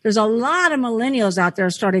innovative. There's a lot of millennials out there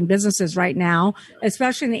starting businesses right now,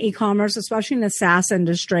 especially in the e-commerce, especially in the SaaS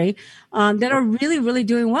industry, that are really, really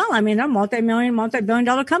doing well. I mean, they're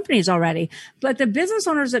multi-billion-dollar companies already. But the business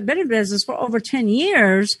owners that have been in business for over 10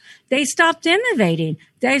 years, they stopped innovating.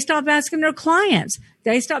 They stopped asking their clients.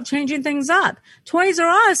 They stopped changing things up. Toys R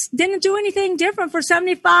Us didn't do anything different for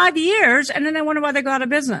 75 years, and then they wonder why they got out of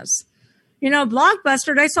business.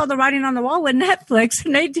 Blockbuster, they saw the writing on the wall with Netflix,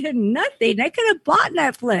 and they did nothing. They could have bought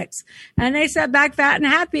Netflix, and they sat back fat and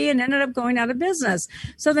happy and ended up going out of business.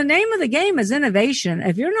 So the name of the game is innovation.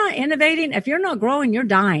 If you're not innovating, if you're not growing, you're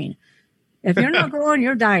dying. If you're not growing,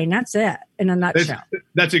 you're dying. That's it in a nutshell.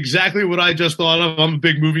 That's exactly what I just thought of. I'm a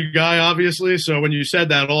big movie guy, obviously. So when you said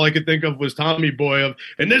that, all I could think of was Tommy Boy of,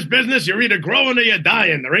 in this business, you're either growing or you're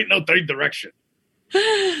dying. There ain't no third direction.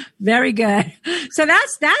 Very good. So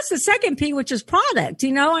that's the second P, which is product.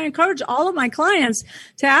 I encourage all of my clients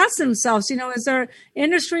to ask themselves, is their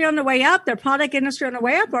industry on the way up, their product industry on the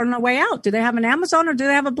way up or on the way out? Do they have an Amazon or do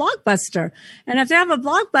they have a Blockbuster? And if they have a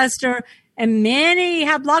Blockbuster, and many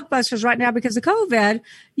have Blockbusters right now because of COVID,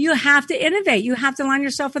 you have to innovate. You have to align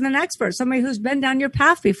yourself with an expert, somebody who's been down your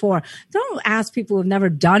path before. Don't ask people who've never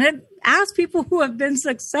done it. Ask people who have been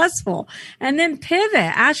successful, and then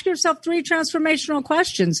pivot. Ask yourself 3 transformational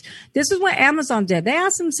questions. This is what Amazon did. They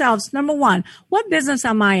asked themselves, number 1, what business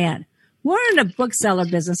am I in? We're in a bookseller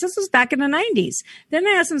business. This was back in the 90s. Then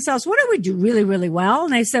they asked themselves, what do we do really, really well?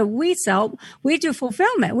 And they said, we do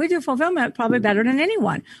fulfillment. We do fulfillment probably better than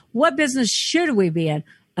anyone. What business should we be in?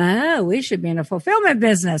 Oh, we should be in a fulfillment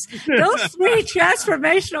business. Those 3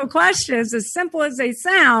 transformational questions, as simple as they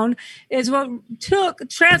sound, is what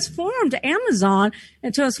transformed Amazon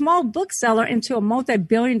into a small bookseller into a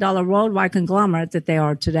multi-billion-dollar worldwide conglomerate that they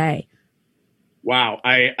are today. Wow.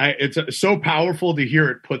 It's so powerful to hear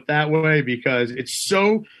it put that way, because it's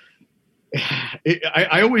so,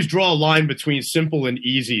 I always draw a line between simple and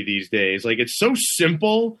easy these days. Like, it's so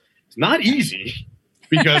simple. It's not easy,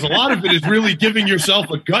 because a lot of it is really giving yourself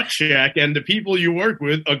a gut check, and the people you work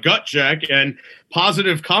with a gut check, and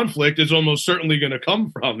positive conflict is almost certainly going to come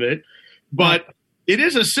from it. But it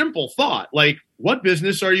is a simple thought. Like, what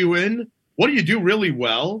business are you in? What do you do really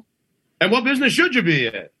well? And what business should you be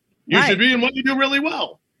in? You should be in what you do really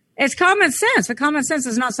well. It's common sense, but common sense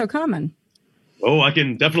is not so common. Oh, I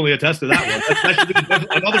can definitely attest to that one. That should be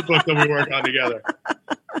another book that we work on together.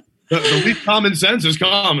 The least common sense is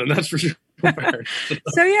common, that's for sure.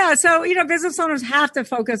 So business owners have to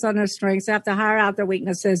focus on their strengths. They have to hire out their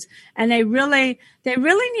weaknesses, and they really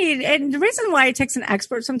need. And the reason why it takes an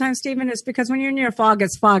expert sometimes, Stephen, is because when you're near fog,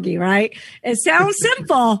 it's foggy, right? It sounds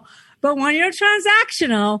simple, but when you're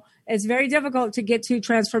transactional, it's very difficult to get to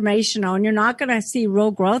transformational, and you're not going to see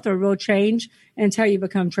real growth or real change until you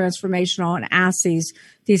become transformational and ask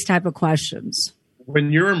these type of questions.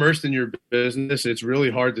 When you're immersed in your business, it's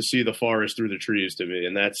really hard to see the forest through the trees to me.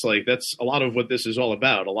 And that's a lot of what this is all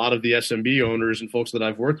about. A lot of the SMB owners and folks that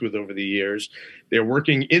I've worked with over the years, they're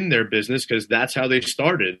working in their business because that's how they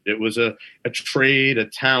started. It was a trade, a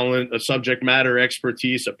talent, a subject matter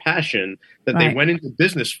expertise, a passion that they went into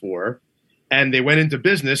business for. And they went into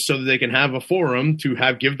business so that they can have a forum to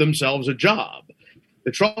give themselves a job.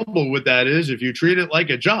 The trouble with that is if you treat it like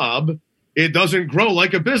a job, it doesn't grow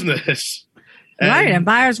like a business. And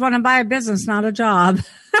buyers want to buy a business, not a job.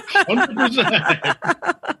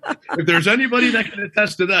 100%. If there's anybody that can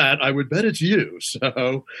attest to that, I would bet it's you.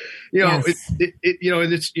 So,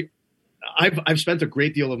 I've spent a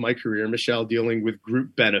great deal of my career, Michelle, dealing with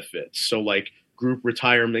group benefits. So like group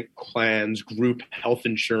retirement plans, group health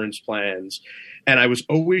insurance plans. And I was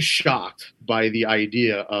always shocked by the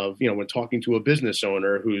idea of, when talking to a business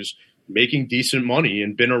owner who's making decent money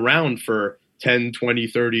and been around for 10, 20,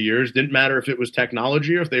 30 years. Didn't matter if it was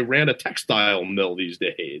technology or if they ran a textile mill these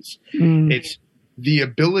days. It's the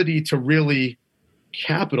ability to really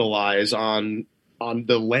capitalize on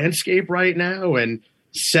the landscape right now and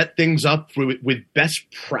set things up with best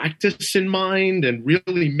practice in mind and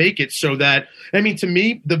really make it so that, to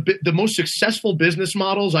me, the most successful business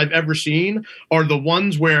models I've ever seen are the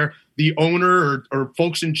ones where the owner or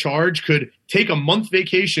folks in charge could take a month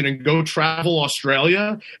vacation and go travel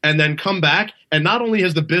Australia and then come back. And not only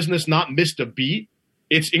has the business not missed a beat,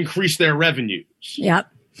 it's increased their revenues. Yep.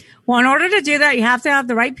 Well, in order to do that, you have to have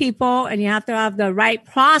the right people and you have to have the right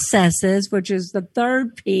processes, which is the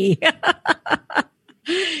third P.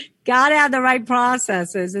 Got to have the right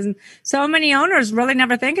processes. And so many owners really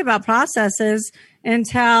never think about processes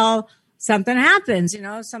until something happens.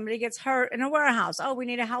 Somebody gets hurt in a warehouse. Oh, we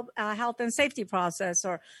need a health and safety process.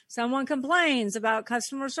 Or someone complains about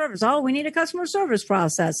customer service. Oh, we need a customer service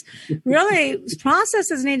process. Really,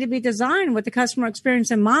 processes need to be designed with the customer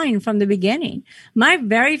experience in mind from the beginning. My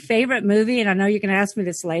very favorite movie, and I know you can ask me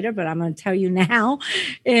this later, but I'm going to tell you now,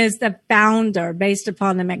 is The Founder, based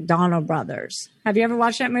upon the McDonald brothers. Have you ever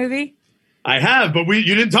watched that movie? I have, but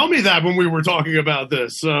you didn't tell me that when we were talking about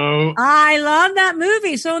this. So I love that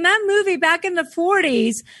movie. So in that movie, back in the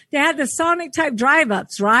 40s, they had the Sonic type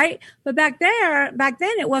drive-ups, right? But back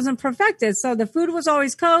then, it wasn't perfected. So the food was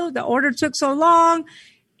always cold. The order took so long,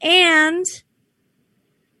 and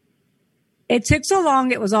it took so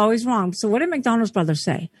long. It was always wrong. So what did McDonald's brothers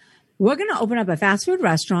say? We're going to open up a fast food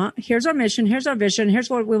restaurant. Here's our mission. Here's our vision. Here's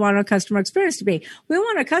what we want our customer experience to be. We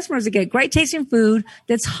want our customers to get great tasting food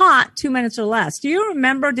that's hot 2 minutes or less. Do you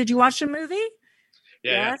remember? Did you watch the movie?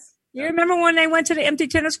 Yeah. Yes. You remember when they went to the empty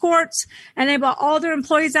tennis courts and they brought all their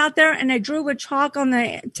employees out there and they drew with chalk on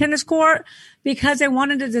the tennis court because they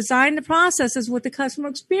wanted to design the processes with the customer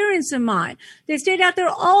experience in mind. They stayed out there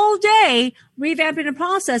all day revamping the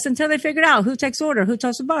process until they figured out who takes order, who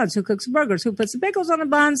toasts the buns, who cooks the burgers, who puts the pickles on the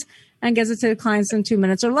buns and gives it to the clients in 2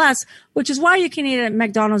 minutes or less, which is why you can eat at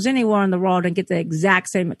McDonald's anywhere in the world and get the exact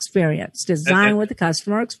same experience, designed with the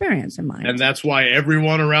customer experience in mind. And that's why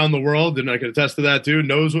everyone around the world, and I can attest to that too,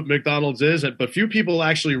 knows what McDonald's is. But few people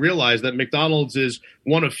actually realize that McDonald's is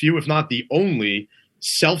one of few, if not the only,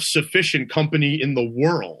 self-sufficient company in the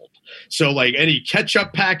world. So like any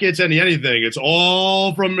ketchup packets, anything, it's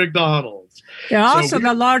all from McDonald's. They're also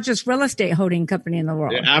the largest real estate holding company in the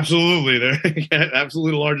world. Yeah, absolutely. They're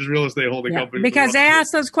absolutely the largest real estate holding company. Because they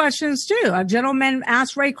asked those questions too. A gentleman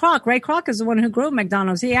asked Ray Kroc. Ray Kroc is the one who grew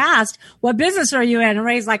McDonald's. He asked, what business are you in? And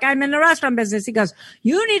Ray's like, I'm in the restaurant business. He goes,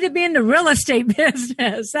 you need to be in the real estate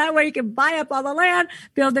business. That way you can buy up all the land,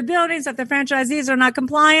 build the buildings. If the franchisees are not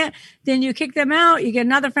compliant, then you kick them out. You get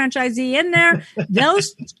another franchisee in there.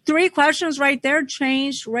 Those three questions right there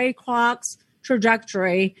changed Ray Kroc's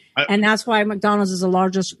trajectory, and that's why McDonald's is the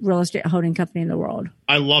largest real estate holding company in the world.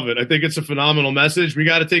 I love it. I think it's a phenomenal message. We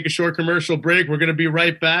got to take a short commercial break. We're going to be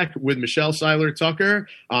right back with Michelle Seiler Tucker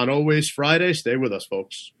on Always Friday. Stay with us,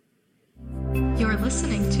 folks. You're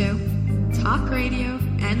listening to Talk Radio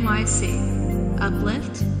NYC.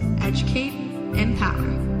 Uplift, educate,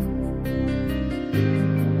 empower.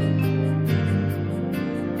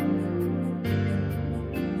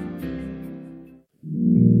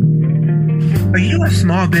 Are you a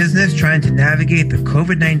small business trying to navigate the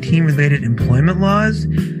COVID-19 related employment laws?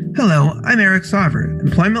 Hello, I'm Eric Sauver,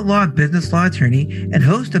 employment law business law attorney and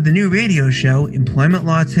host of the new radio show, Employment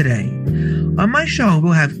Law Today. On my show,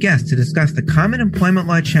 we'll have guests to discuss the common employment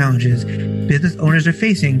law challenges business owners are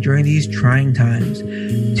facing during these trying times.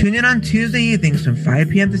 Tune in on Tuesday evenings from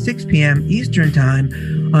 5 p.m. to 6 p.m. Eastern Time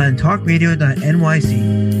on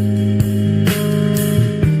talkradio.nyc.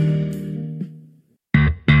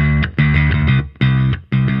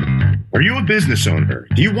 Are you a business owner?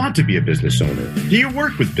 Do you want to be a business owner? Do you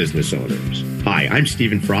work with business owners? Hi, I'm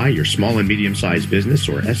Stephen Fry, your small and medium-sized business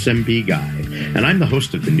or SMB guy, and I'm the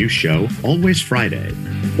host of the new show, Always Friday.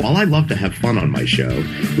 While I love to have fun on my show,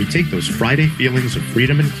 we take those Friday feelings of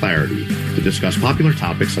freedom and clarity to discuss popular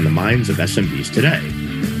topics on the minds of SMBs today.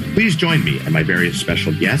 Please join me and my various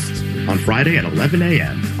special guests on Friday at 11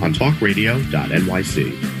 a.m. on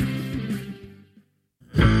talkradio.nyc.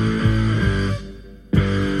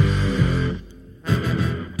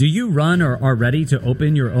 Do you run or are ready to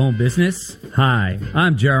open your own business? Hi,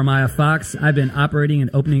 I'm Jeremiah Fox. I've been operating and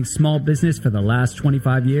opening small business for the last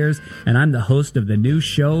 25 years, and I'm the host of the new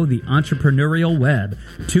show, The Entrepreneurial Web.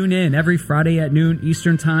 Tune in every Friday at noon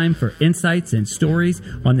Eastern Time for insights and stories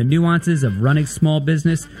on the nuances of running small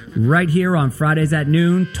business right here on Fridays at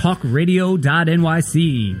noon, talkradio.nyc.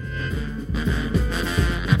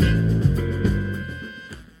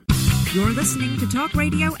 You're listening to Talk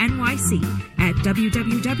Radio NYC at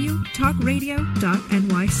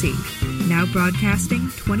www.talkradio.nyc. Now broadcasting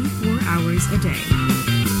 24 hours a day.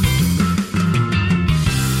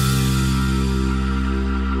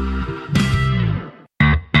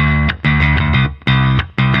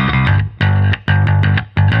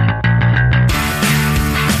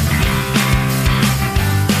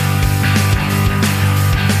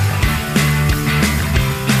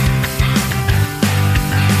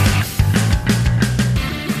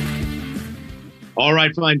 All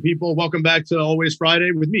right, fine people. Welcome back to Always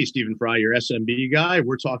Friday with me, Stephen Fry, your SMB guy.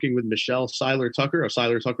 We're talking with Michelle Seiler Tucker of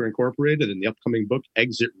Seiler Tucker Incorporated in the upcoming book,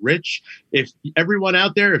 Exit Rich. If everyone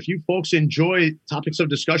out there, if you folks enjoy topics of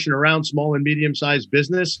discussion around small and medium-sized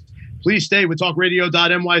business, please stay with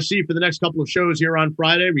talkradio.nyc for the next couple of shows here on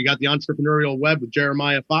Friday. We got the Entrepreneurial Web with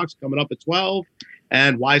Jeremiah Fox coming up at 12.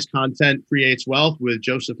 And Wise Content Creates Wealth with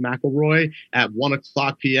Joseph McElroy at 1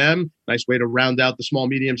 o'clock p.m. Nice way to round out the small,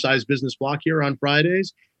 medium-sized business block here on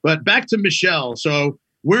Fridays. But back to Michelle. So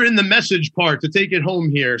we're in the message part to take it home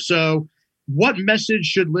here. So what message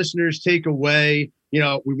should listeners take away? You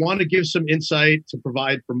know, we want to give some insight to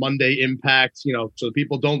provide for Monday impact, you know, so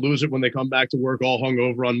people don't lose it when they come back to work all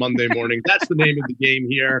hungover on Monday morning. That's the name of the game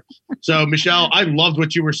here. So, Michelle, I loved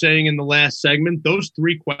what you were saying in the last segment. Those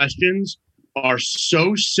 3 questions are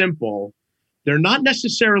so simple. They're not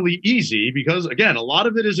necessarily easy because, again, a lot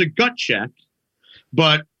of it is a gut check.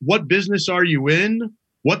 But what business are you in?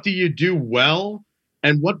 What do you do well?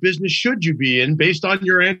 And what business should you be in based on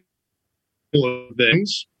your answer to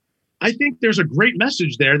things? I think there's a great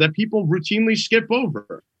message there that people routinely skip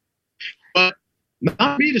over. But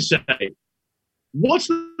not me to say, what's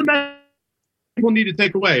the message people need to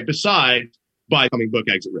take away besides buy the coming book,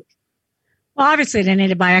 Exit Rich? Well, obviously they need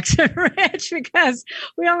to buy Exit Rich because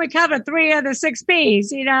we only cover 3 of the 6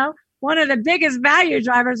 P's, you know. One of the biggest value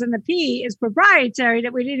drivers in the P is proprietary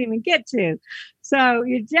that we didn't even get to. So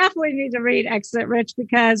you definitely need to read Exit Rich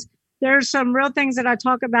because there's some real things that I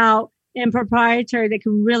talk about in proprietary that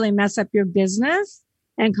can really mess up your business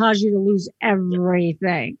and cause you to lose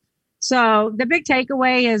everything. So the big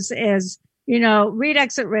takeaway is, you know, read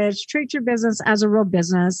Exit Rich, treat your business as a real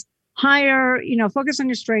business. Hire, you know, focus on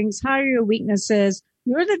your strengths, hire your weaknesses.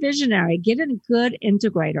 You're the visionary. Get a good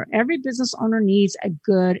integrator. Every business owner needs a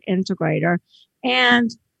good integrator.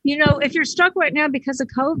 And, you know, if you're stuck right now because of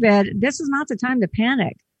COVID, this is not the time to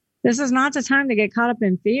panic. This is not the time to get caught up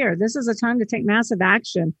in fear. This is a time to take massive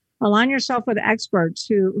action. Align yourself with experts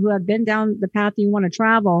who have been down the path you want to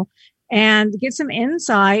travel and get some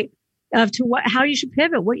insight of to how you should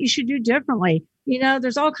pivot, what you should do differently. You know,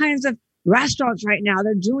 there's all kinds of restaurants right now.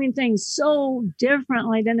 They're doing things so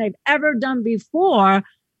differently than they've ever done before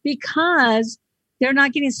because they're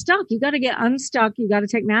not getting stuck. You got to get unstuck. You got to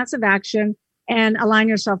take massive action and align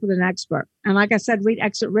yourself with an expert. And like I said, read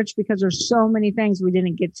Exit Rich because there's so many things we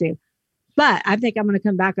didn't get to. But I think I'm going to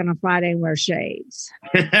come back on a Friday and wear shades.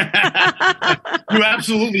 You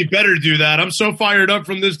absolutely better do that. I'm so fired up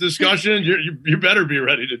from this discussion. You better be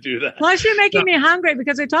ready to do that. Plus, you're making me hungry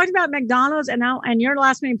because we talked about McDonald's and your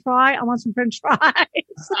last name Fry. I want some French fries.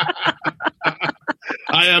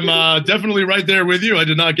 I am definitely right there with you. I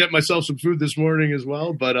did not get myself some food this morning as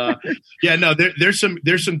well, but there's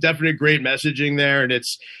some definite great messaging there, and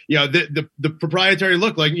it's the proprietary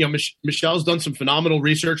look. Like Michelle's done some phenomenal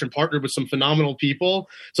research and partnered with some phenomenal people.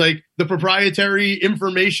 It's like the proprietary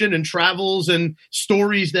information and travels and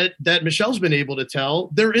stories that Michelle's been able to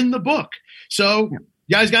tell. They're in the book, so. Yeah.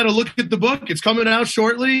 You guys got to look at the book. It's coming out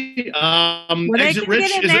shortly. Exit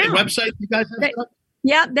Rich is a website you guys have.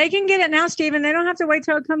 Yeah, they can get it now, Stephen. They don't have to wait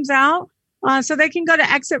till it comes out. So they can go to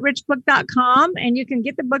exitrichbook.com and you can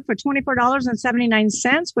get the book for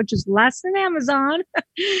 $24.79, which is less than Amazon.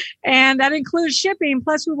 And that includes shipping.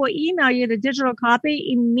 Plus, we will email you the digital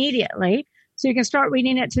copy immediately. So you can start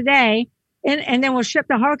reading it today. And then we'll ship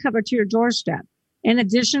the hardcover to your doorstep. In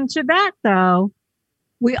addition to that, though,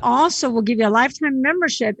 we also will give you a lifetime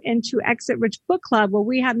membership into Exit Rich Book Club, where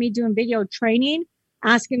we have me doing video training,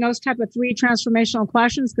 asking those type of 3 transformational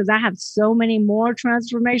questions, because I have so many more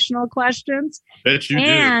transformational questions. Bet you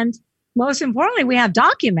and most importantly, we have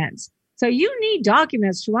documents. So you need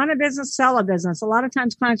documents to run a business, sell a business. A lot of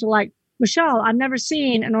times clients are like, Michelle, I've never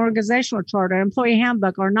seen an organizational chart or employee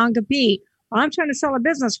handbook or non-compete, or I'm trying to sell a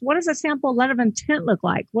business. What does a sample letter of intent look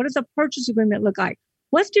like? What does a purchase agreement look like?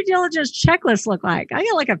 What's due diligence checklist look like? I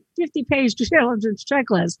got like a 50-page due diligence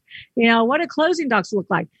checklist. What do closing docs look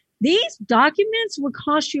like? These documents would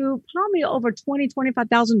cost you probably over $20,000,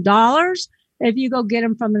 $25,000 if you go get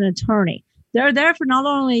them from an attorney. They're there for not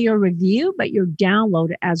only your review, but your download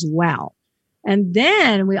as well. And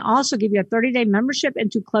then we also give you a 30-day membership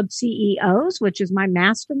into Club CEOs, which is my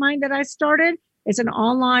mastermind that I started. It's an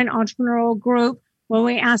online entrepreneurial group where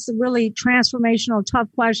we ask the really transformational, tough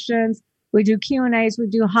questions. We do Q&As. We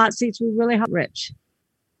do hot seats. We really help Rich.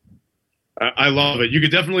 I love it. You could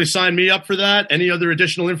definitely sign me up for that. Any other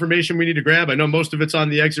additional information we need to grab? I know most of it's on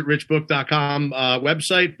the exitrichbook.com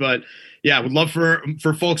website, but yeah, I would love for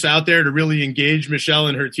folks out there to really engage Michelle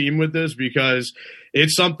and her team with this, because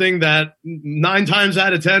it's something that 9 times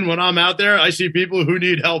out of 10 when I'm out there, I see people who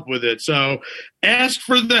need help with it. So ask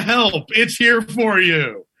for the help. It's here for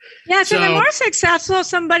you. Yeah, so the more successful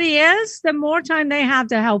somebody is, the more time they have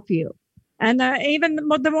to help you. And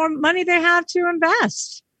the more money they have to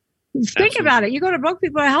invest. Think about it. You go to broke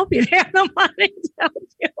people to help you. They have no money to help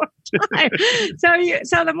you or time.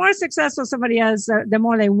 So the more successful somebody is, the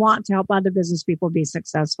more they want to help other business people be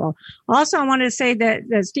successful. Also, I wanted to say that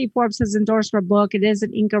Steve Forbes has endorsed our book. It is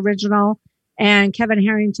an Inc. original. And Kevin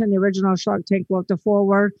Harrington, the original Shark Tank, wrote the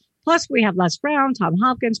foreword. Plus, we have Les Brown, Tom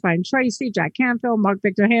Hopkins, Brian Tracy, Jack Canfield, Mark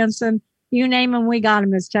Victor Hansen. You name them, we got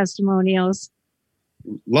them as testimonials.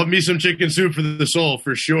 Love me some chicken soup for the soul,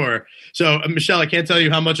 for sure. So, Michelle, I can't tell you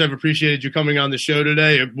how much I've appreciated you coming on the show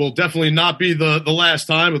today. It will definitely not be the last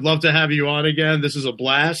time. Would love to have you on again. This is a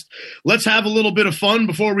blast. Let's have a little bit of fun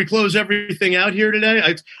before we close everything out here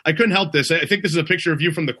today. I couldn't help this. I think this is a picture of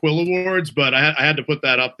you from the Quill Awards, but I had to put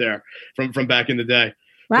that up there from back in the day.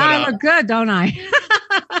 Wow, I look good, don't I?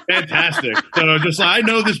 Fantastic. So I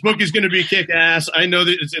know this book is going to be kick ass. I know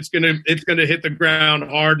that it's going to hit the ground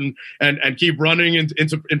hard and keep running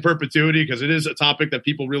in perpetuity, because it is a topic that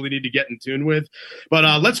people really need to get in tune with.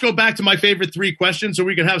 But let's go back to my favorite 3 questions so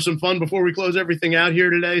we can have some fun before we close everything out here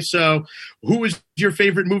today. So, who is your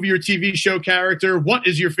favorite movie or TV show character? What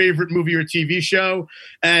is your favorite movie or TV show?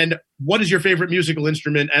 And what is your favorite musical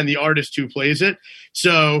instrument and the artist who plays it?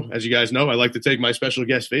 So, as you guys know, I like to take my special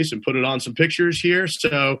guest face and put it on some pictures here.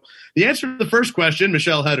 So the answer to the first question,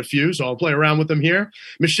 Michelle had a few, so I'll play around with them here.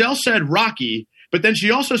 Michelle said Rocky, but then she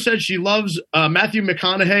also said she loves Matthew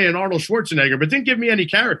McConaughey and Arnold Schwarzenegger, but didn't give me any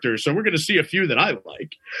characters. So we're going to see a few that I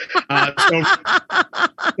like.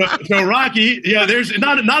 So Rocky, yeah, there's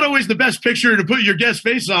not always the best picture to put your guest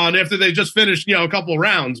face on after they just finished, a couple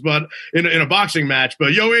rounds, but in a boxing match.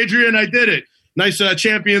 But yo, Adrian, I did it. Nice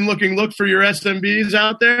champion looking look for your SMBs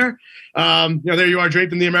out there. There you are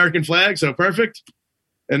draped in the American flag. So perfect.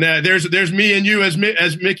 And there's me and you as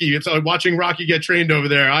Mickey. It's watching Rocky get trained over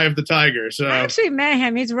there. Eye of the Tiger. So I actually met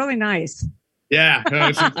him. He's really nice. Yeah.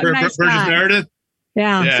 Burgess Meredith.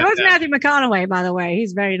 Yeah. So is Matthew McConaughey, by the way.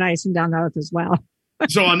 He's very nice and down to earth as well.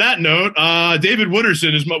 So on that note, David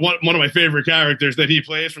Wooderson is one of my favorite characters that he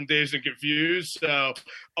plays from Dazed and Confused. So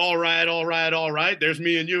all right. There's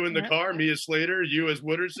me and you in the car. Me as Slater, you as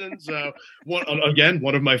Wooderson. So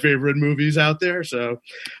one of my favorite movies out there. So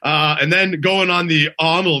and then going on the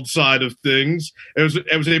Arnold side of things, I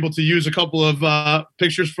was able to use a couple of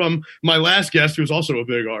pictures from my last guest, who's also a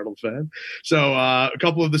big Arnold fan. So a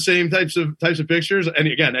couple of the same types of pictures. And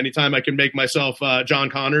again, anytime I can make myself John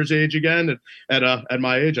Connor's age again at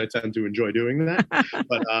my age, I tend to enjoy doing that.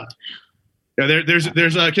 But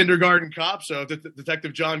there's a Kindergarten Cop, so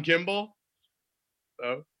Detective John Kimball.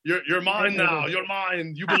 So you're mine now. You're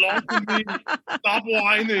mine. You belong to me. Stop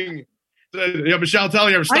whining. Yeah, Michelle, tell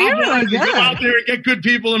you, stop whining. Go out there and get good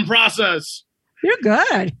people in process. You're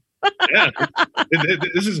good. Yeah,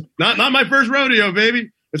 this is not my first rodeo, baby.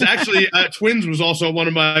 It's actually Twins was also one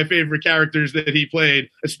of my favorite characters that he played,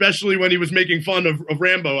 especially when he was making fun of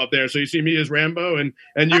Rambo up there. So you see me as Rambo and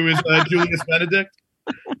you as Julius Benedict.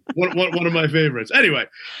 One of my favorites. Anyway,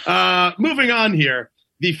 moving on here.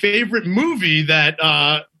 The favorite movie that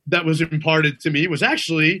was imparted to me was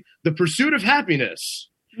actually The Pursuit of Happiness.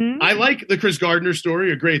 Mm-hmm. I like the Chris Gardner story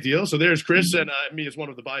a great deal. So there's Chris and me as one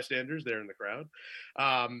of the bystanders there in the crowd.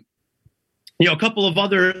 A couple of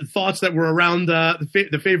other thoughts that were around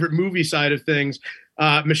the favorite movie side of things.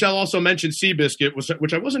 Michelle also mentioned Seabiscuit,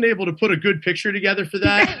 which I wasn't able to put a good picture together for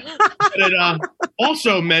that. But it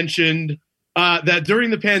also mentioned that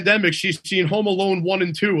during the pandemic, she's seen Home Alone 1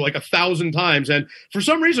 and 2 like 1,000 times. And for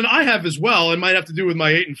some reason, I have as well. It might have to do with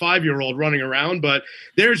my 8 and 5-year-old running around. But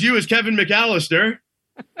there's you as Kevin McAllister.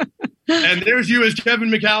 And there's you as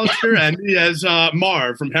Kevin McAllister and me as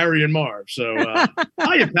Marv from Harry and Marv. So,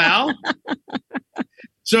 hiya, pal.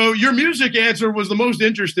 So your music answer was the most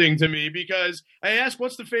interesting to me because I asked,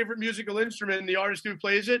 what's the favorite musical instrument and the artist who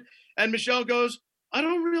plays it? And Michelle goes, I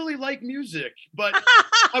don't really like music. But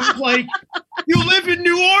I was like, you live in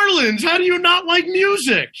New Orleans. How do you not like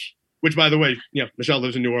music? Which, by the way, Michelle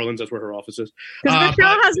lives in New Orleans. That's where her office is. Because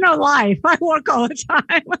Michelle has no life. I work all the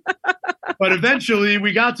time. But eventually,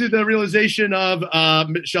 we got to the realization of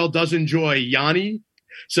Michelle does enjoy Yanni.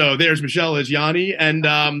 So there's Michelle as Yanni. And,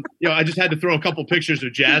 I just had to throw a couple pictures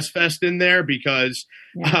of Jazz Fest in there because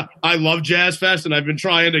I love Jazz Fest. And I've been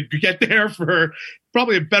trying to get there for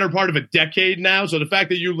probably a better part of a decade now. So the fact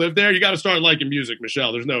that you live there, you got to start liking music,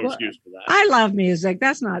 Michelle. There's no excuse for that. I love music.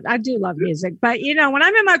 I do love music. But, when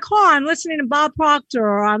I'm in my car, I'm listening to Bob Proctor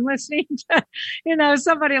or I'm listening to,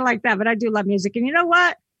 somebody like that. But I do love music. And you know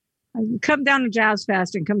what? Come down to Jazz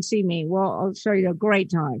Fest and come see me. Well, I'll show you a great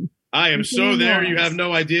time. I am so there. You have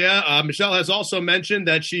no idea. Michelle has also mentioned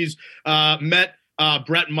that she's met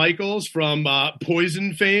Bret Michaels from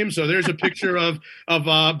Poison fame. So there's a picture of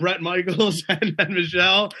Bret Michaels and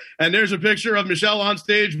Michelle. And there's a picture of Michelle on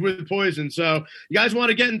stage with Poison. So you guys want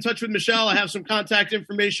to get in touch with Michelle? I have some contact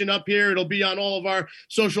information up here. It'll be on all of our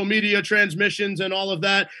social media transmissions and all of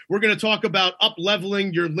that. We're going to talk about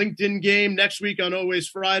up-leveling your LinkedIn game next week on Always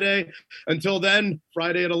Friday. Until then,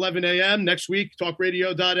 Friday at 11 a.m. next week,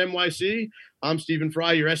 talkradio.nyc. I'm Stephen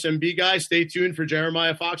Fry, your SMB guy. Stay tuned for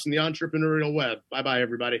Jeremiah Fox and the Entrepreneurial Web. Bye-bye,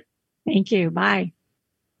 everybody. Thank you. Bye.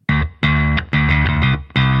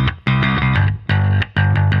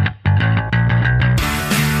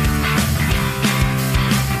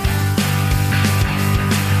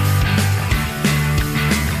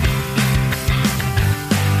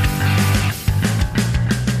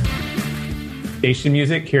 Station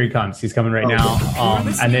music. Here he comes. He's coming right now.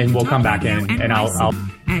 And then we'll come back in and I'll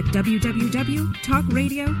at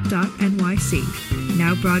www.talkradio.nyc.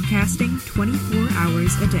 Now broadcasting 24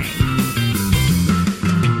 hours a day.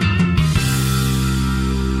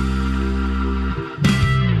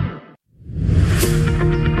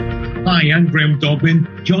 Hi, I'm Graham Dobbin.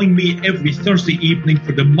 Join me every Thursday evening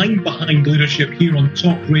for the Mind Behind Leadership here on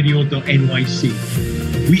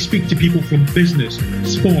talkradio.nyc. We speak to people from business,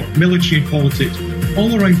 sport, military and politics,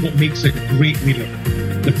 all around what makes a great leader.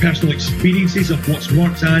 The personal experiences of what's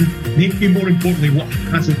worked and, maybe more importantly, what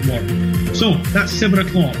hasn't worked. So, that's 7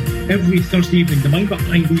 o'clock every Thursday evening, the Mind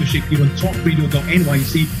Behind Leadership here on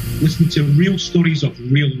talkradio.nyc. Listen to real stories of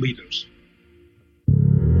real leaders.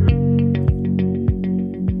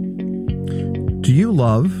 Do you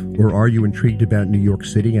love or are you intrigued about New York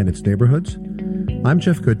City and its neighborhoods? I'm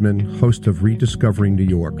Jeff Goodman, host of Rediscovering New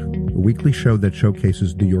York, a weekly show that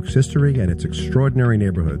showcases New York's history and its extraordinary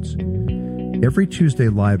neighborhoods. Every Tuesday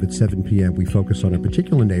live at 7 p.m., we focus on a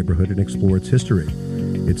particular neighborhood and explore its history,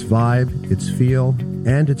 its vibe, its feel,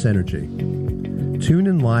 and its energy. Tune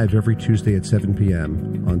in live every Tuesday at 7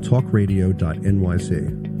 p.m. on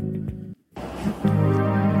talkradio.nyc.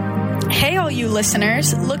 Hey, all you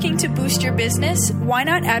listeners, looking to boost your business? Why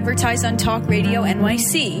not advertise on Talk Radio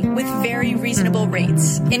NYC with very reasonable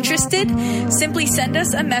rates? Interested? Simply send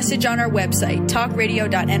us a message on our website,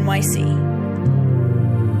 talkradio.nyc.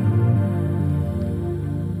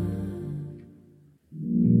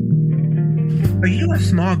 Are you a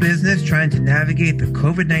small business trying to navigate the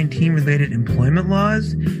COVID-19 related employment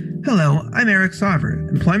laws? Hello, I'm Eric Sauver,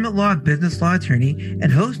 employment law, business law attorney,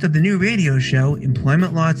 and host of the new radio show,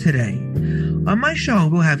 Employment Law Today. On my show,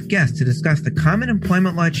 we'll have guests to discuss the common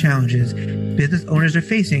employment law challenges business owners are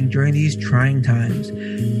facing during these trying times.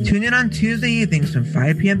 Tune tune in on Tuesday evenings from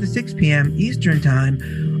 5 p.m. to 6 p.m. Eastern Time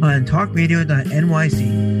on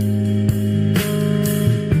talkradio.nyc.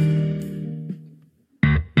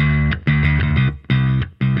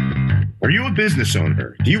 Are you a business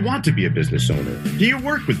owner? Do you want to be a business owner? Do you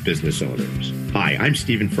work with business owners? Hi, I'm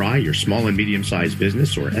Stephen Fry, your small and medium-sized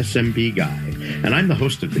business, or SMB guy, and I'm the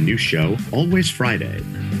host of the new show, Always Friday.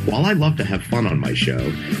 While I love to have fun on my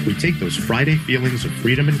show, we take those Friday feelings of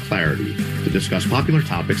freedom and clarity to discuss popular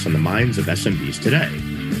topics on the minds of SMBs today.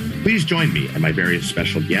 Please join me and my various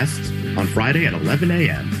special guests on Friday at 11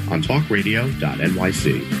 a.m. on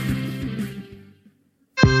talkradio.nyc.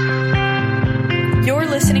 You're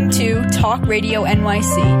listening to Talk Radio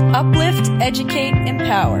NYC. Uplift, educate,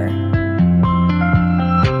 empower.